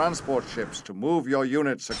air transport ships to move your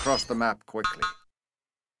units across the map quickly.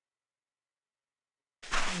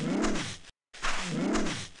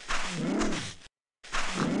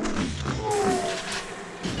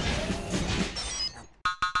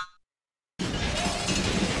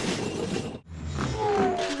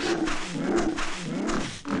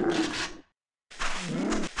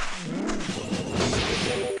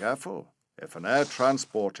 Careful. If an air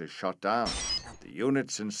transport is shot down, the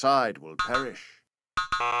units inside will perish.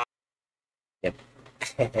 Yep.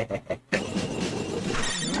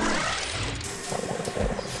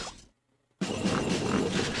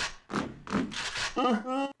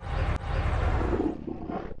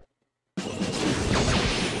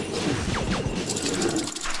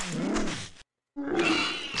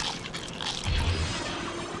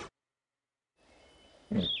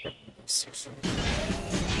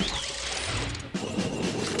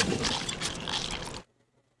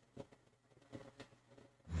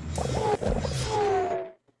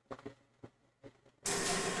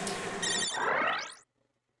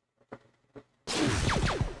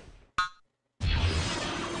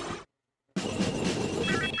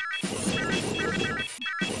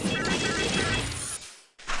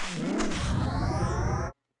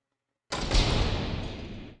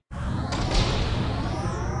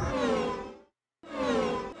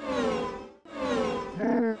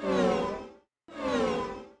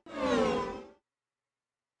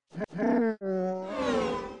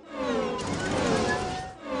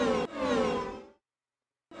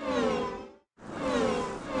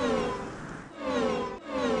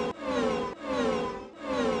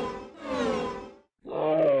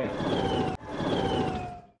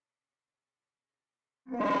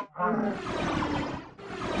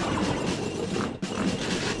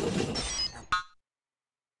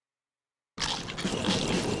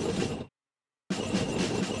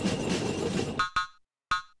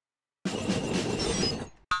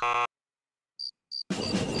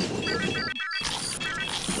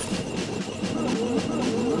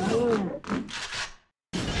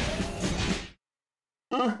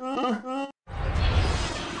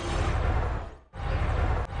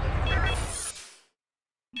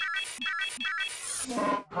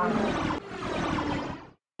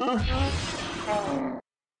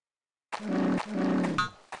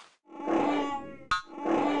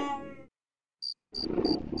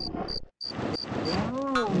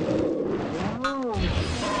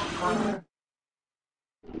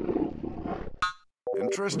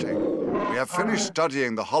 Interesting. We have finished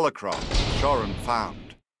studying the holocron Shoran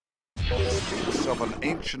found. It speaks of an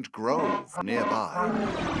ancient grove nearby.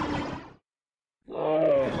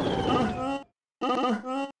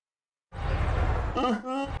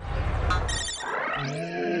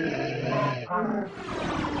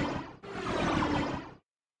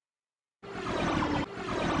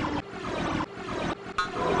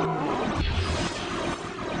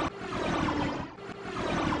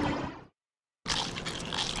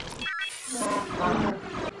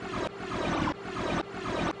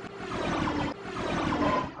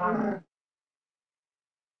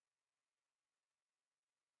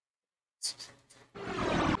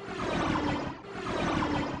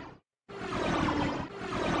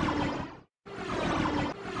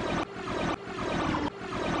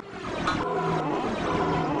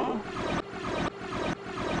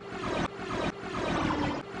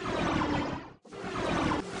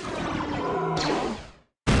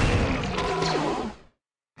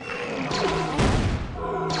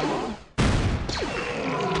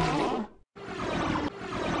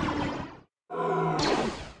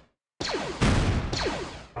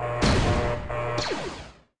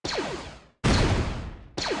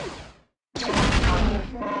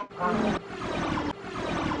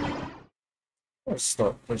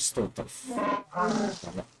 We're still tough.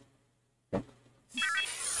 I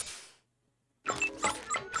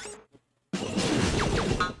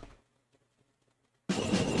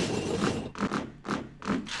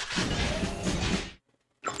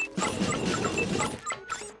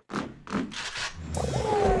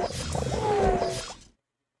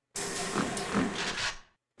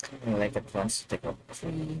like advance to take up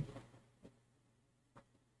 3.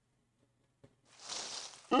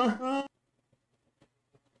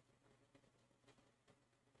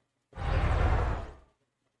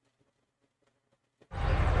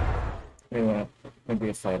 Maybe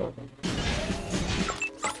a fight over.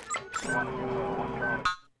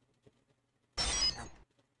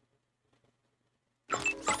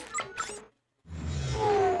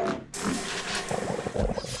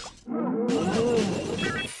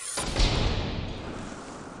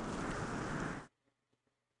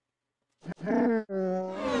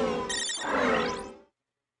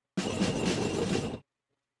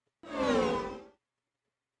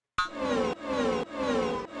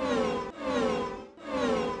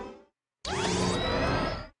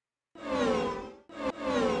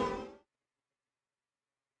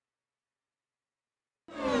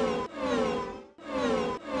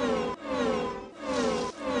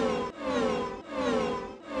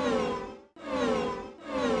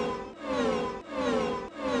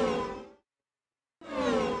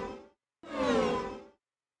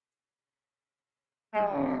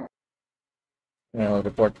 I'll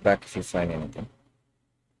report back if you find anything.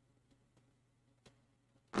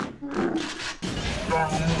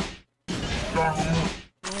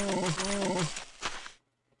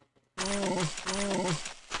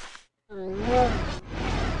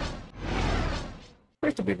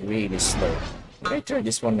 Appears to be really slow. Can I turn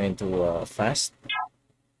this one into fast?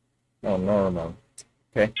 No, normal.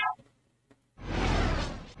 Okay.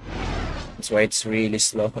 That's why it's really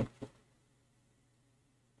slow.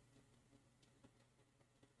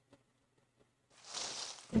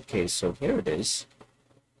 Okay, so here it is.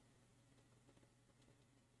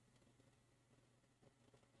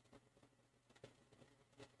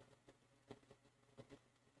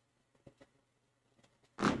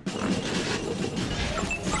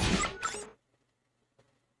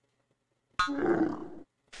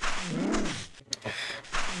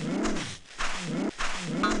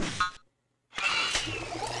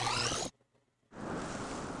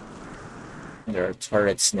 There are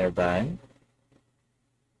turrets nearby.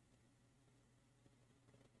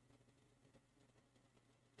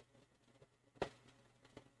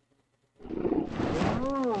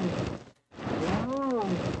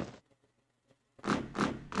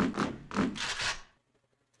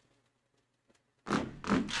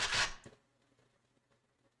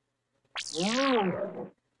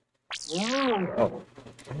 Oh,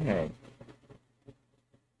 okay.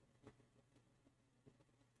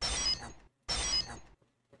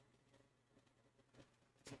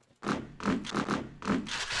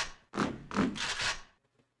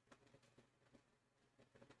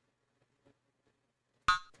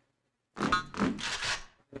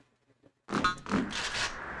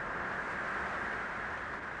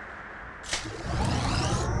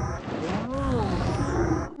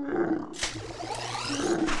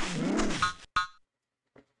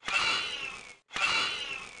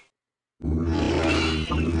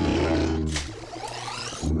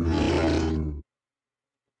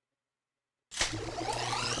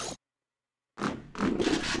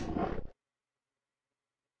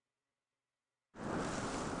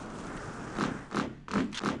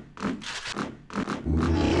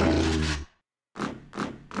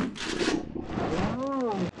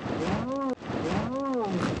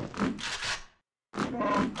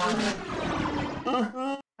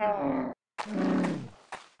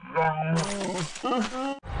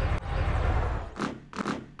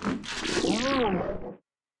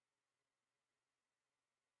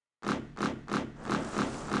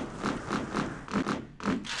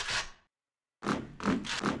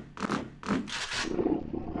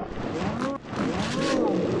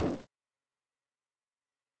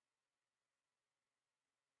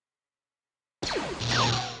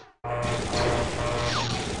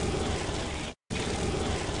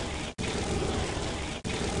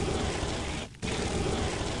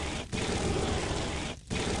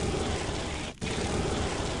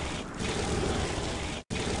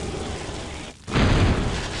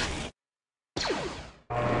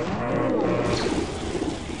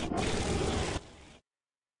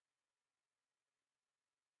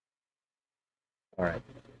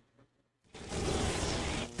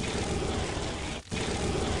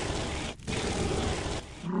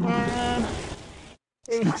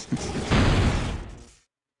 We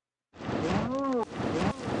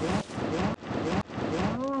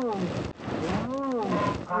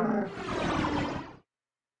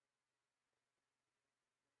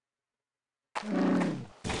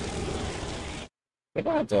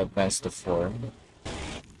don't have to advance to 4.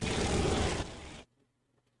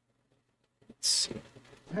 Let's see.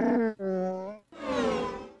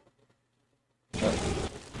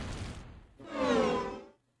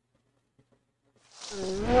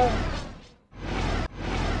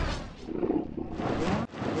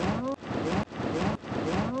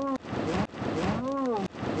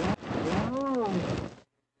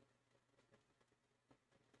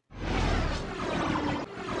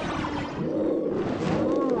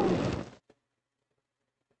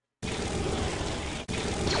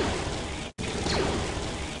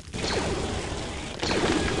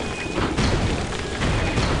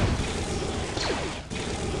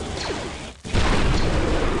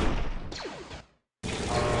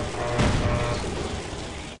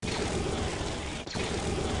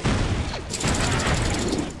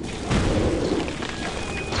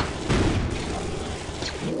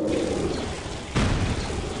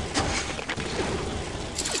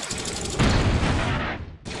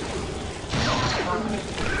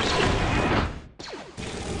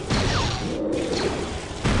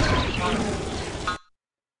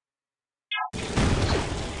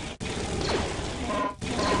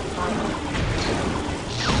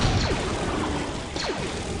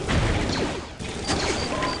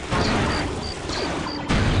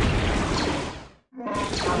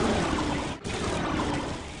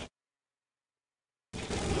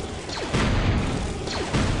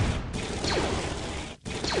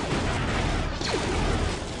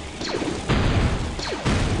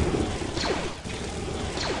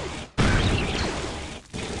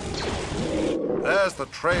 There's the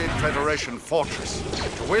Trade Federation fortress.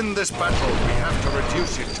 To win this battle, we have to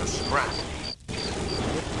reduce it to scrap.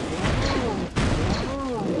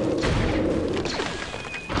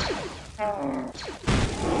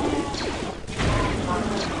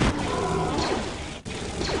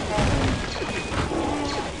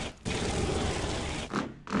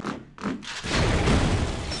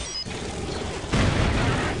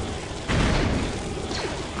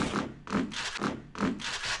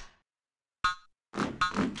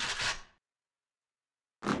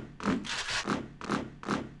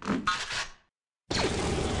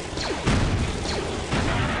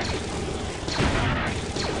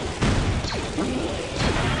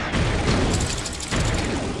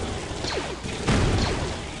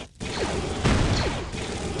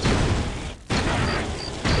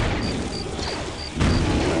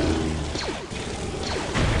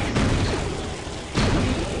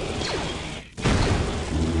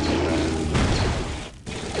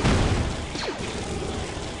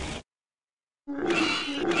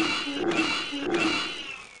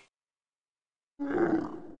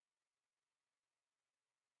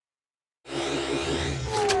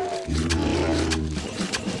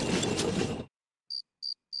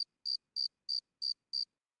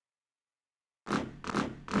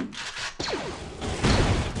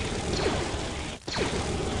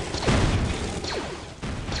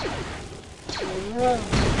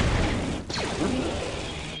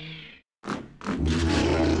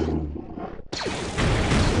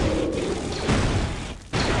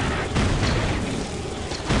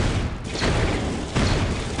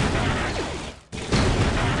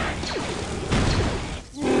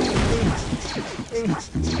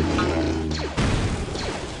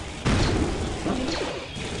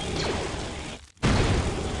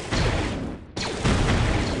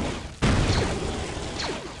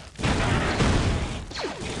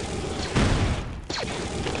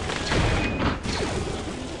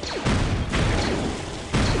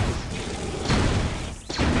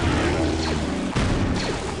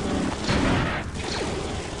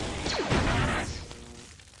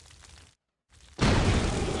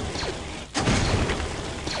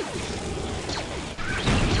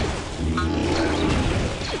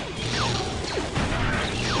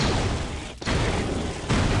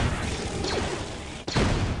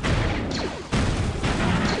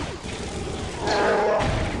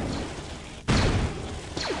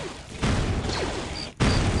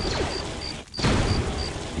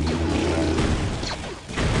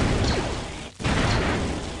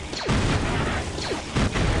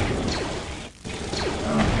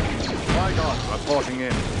 Reporting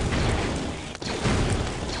in.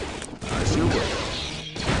 As you will.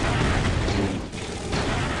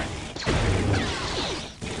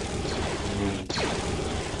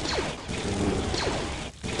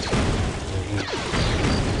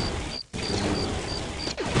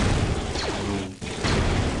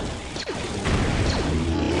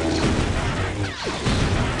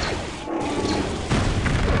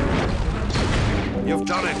 You've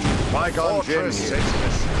done it. Qui-Gon Jinn is destroyed.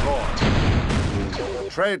 The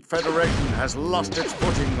Trade Federation has lost its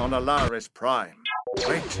footing on Alaris Prime.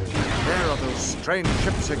 Wait, there are those strange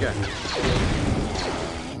ships again.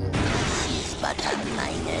 This is but a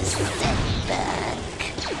minor setback.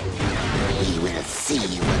 We will see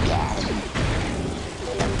you again.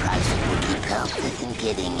 The price of Wookiee Pulp isn't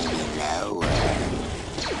getting any lower.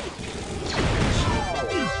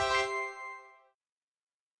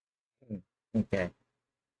 Okay.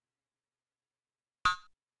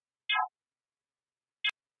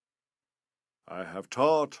 I have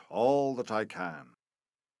taught all that I can.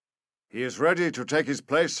 He is ready to take his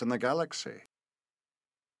place in the galaxy.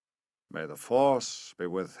 May the Force be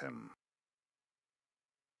with him.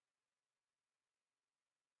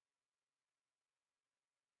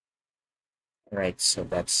 Right, so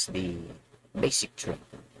that's the basic training.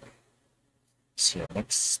 See you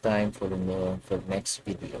next time for the next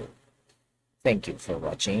video. Thank you for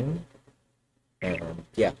watching, and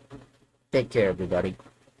yeah, take care everybody.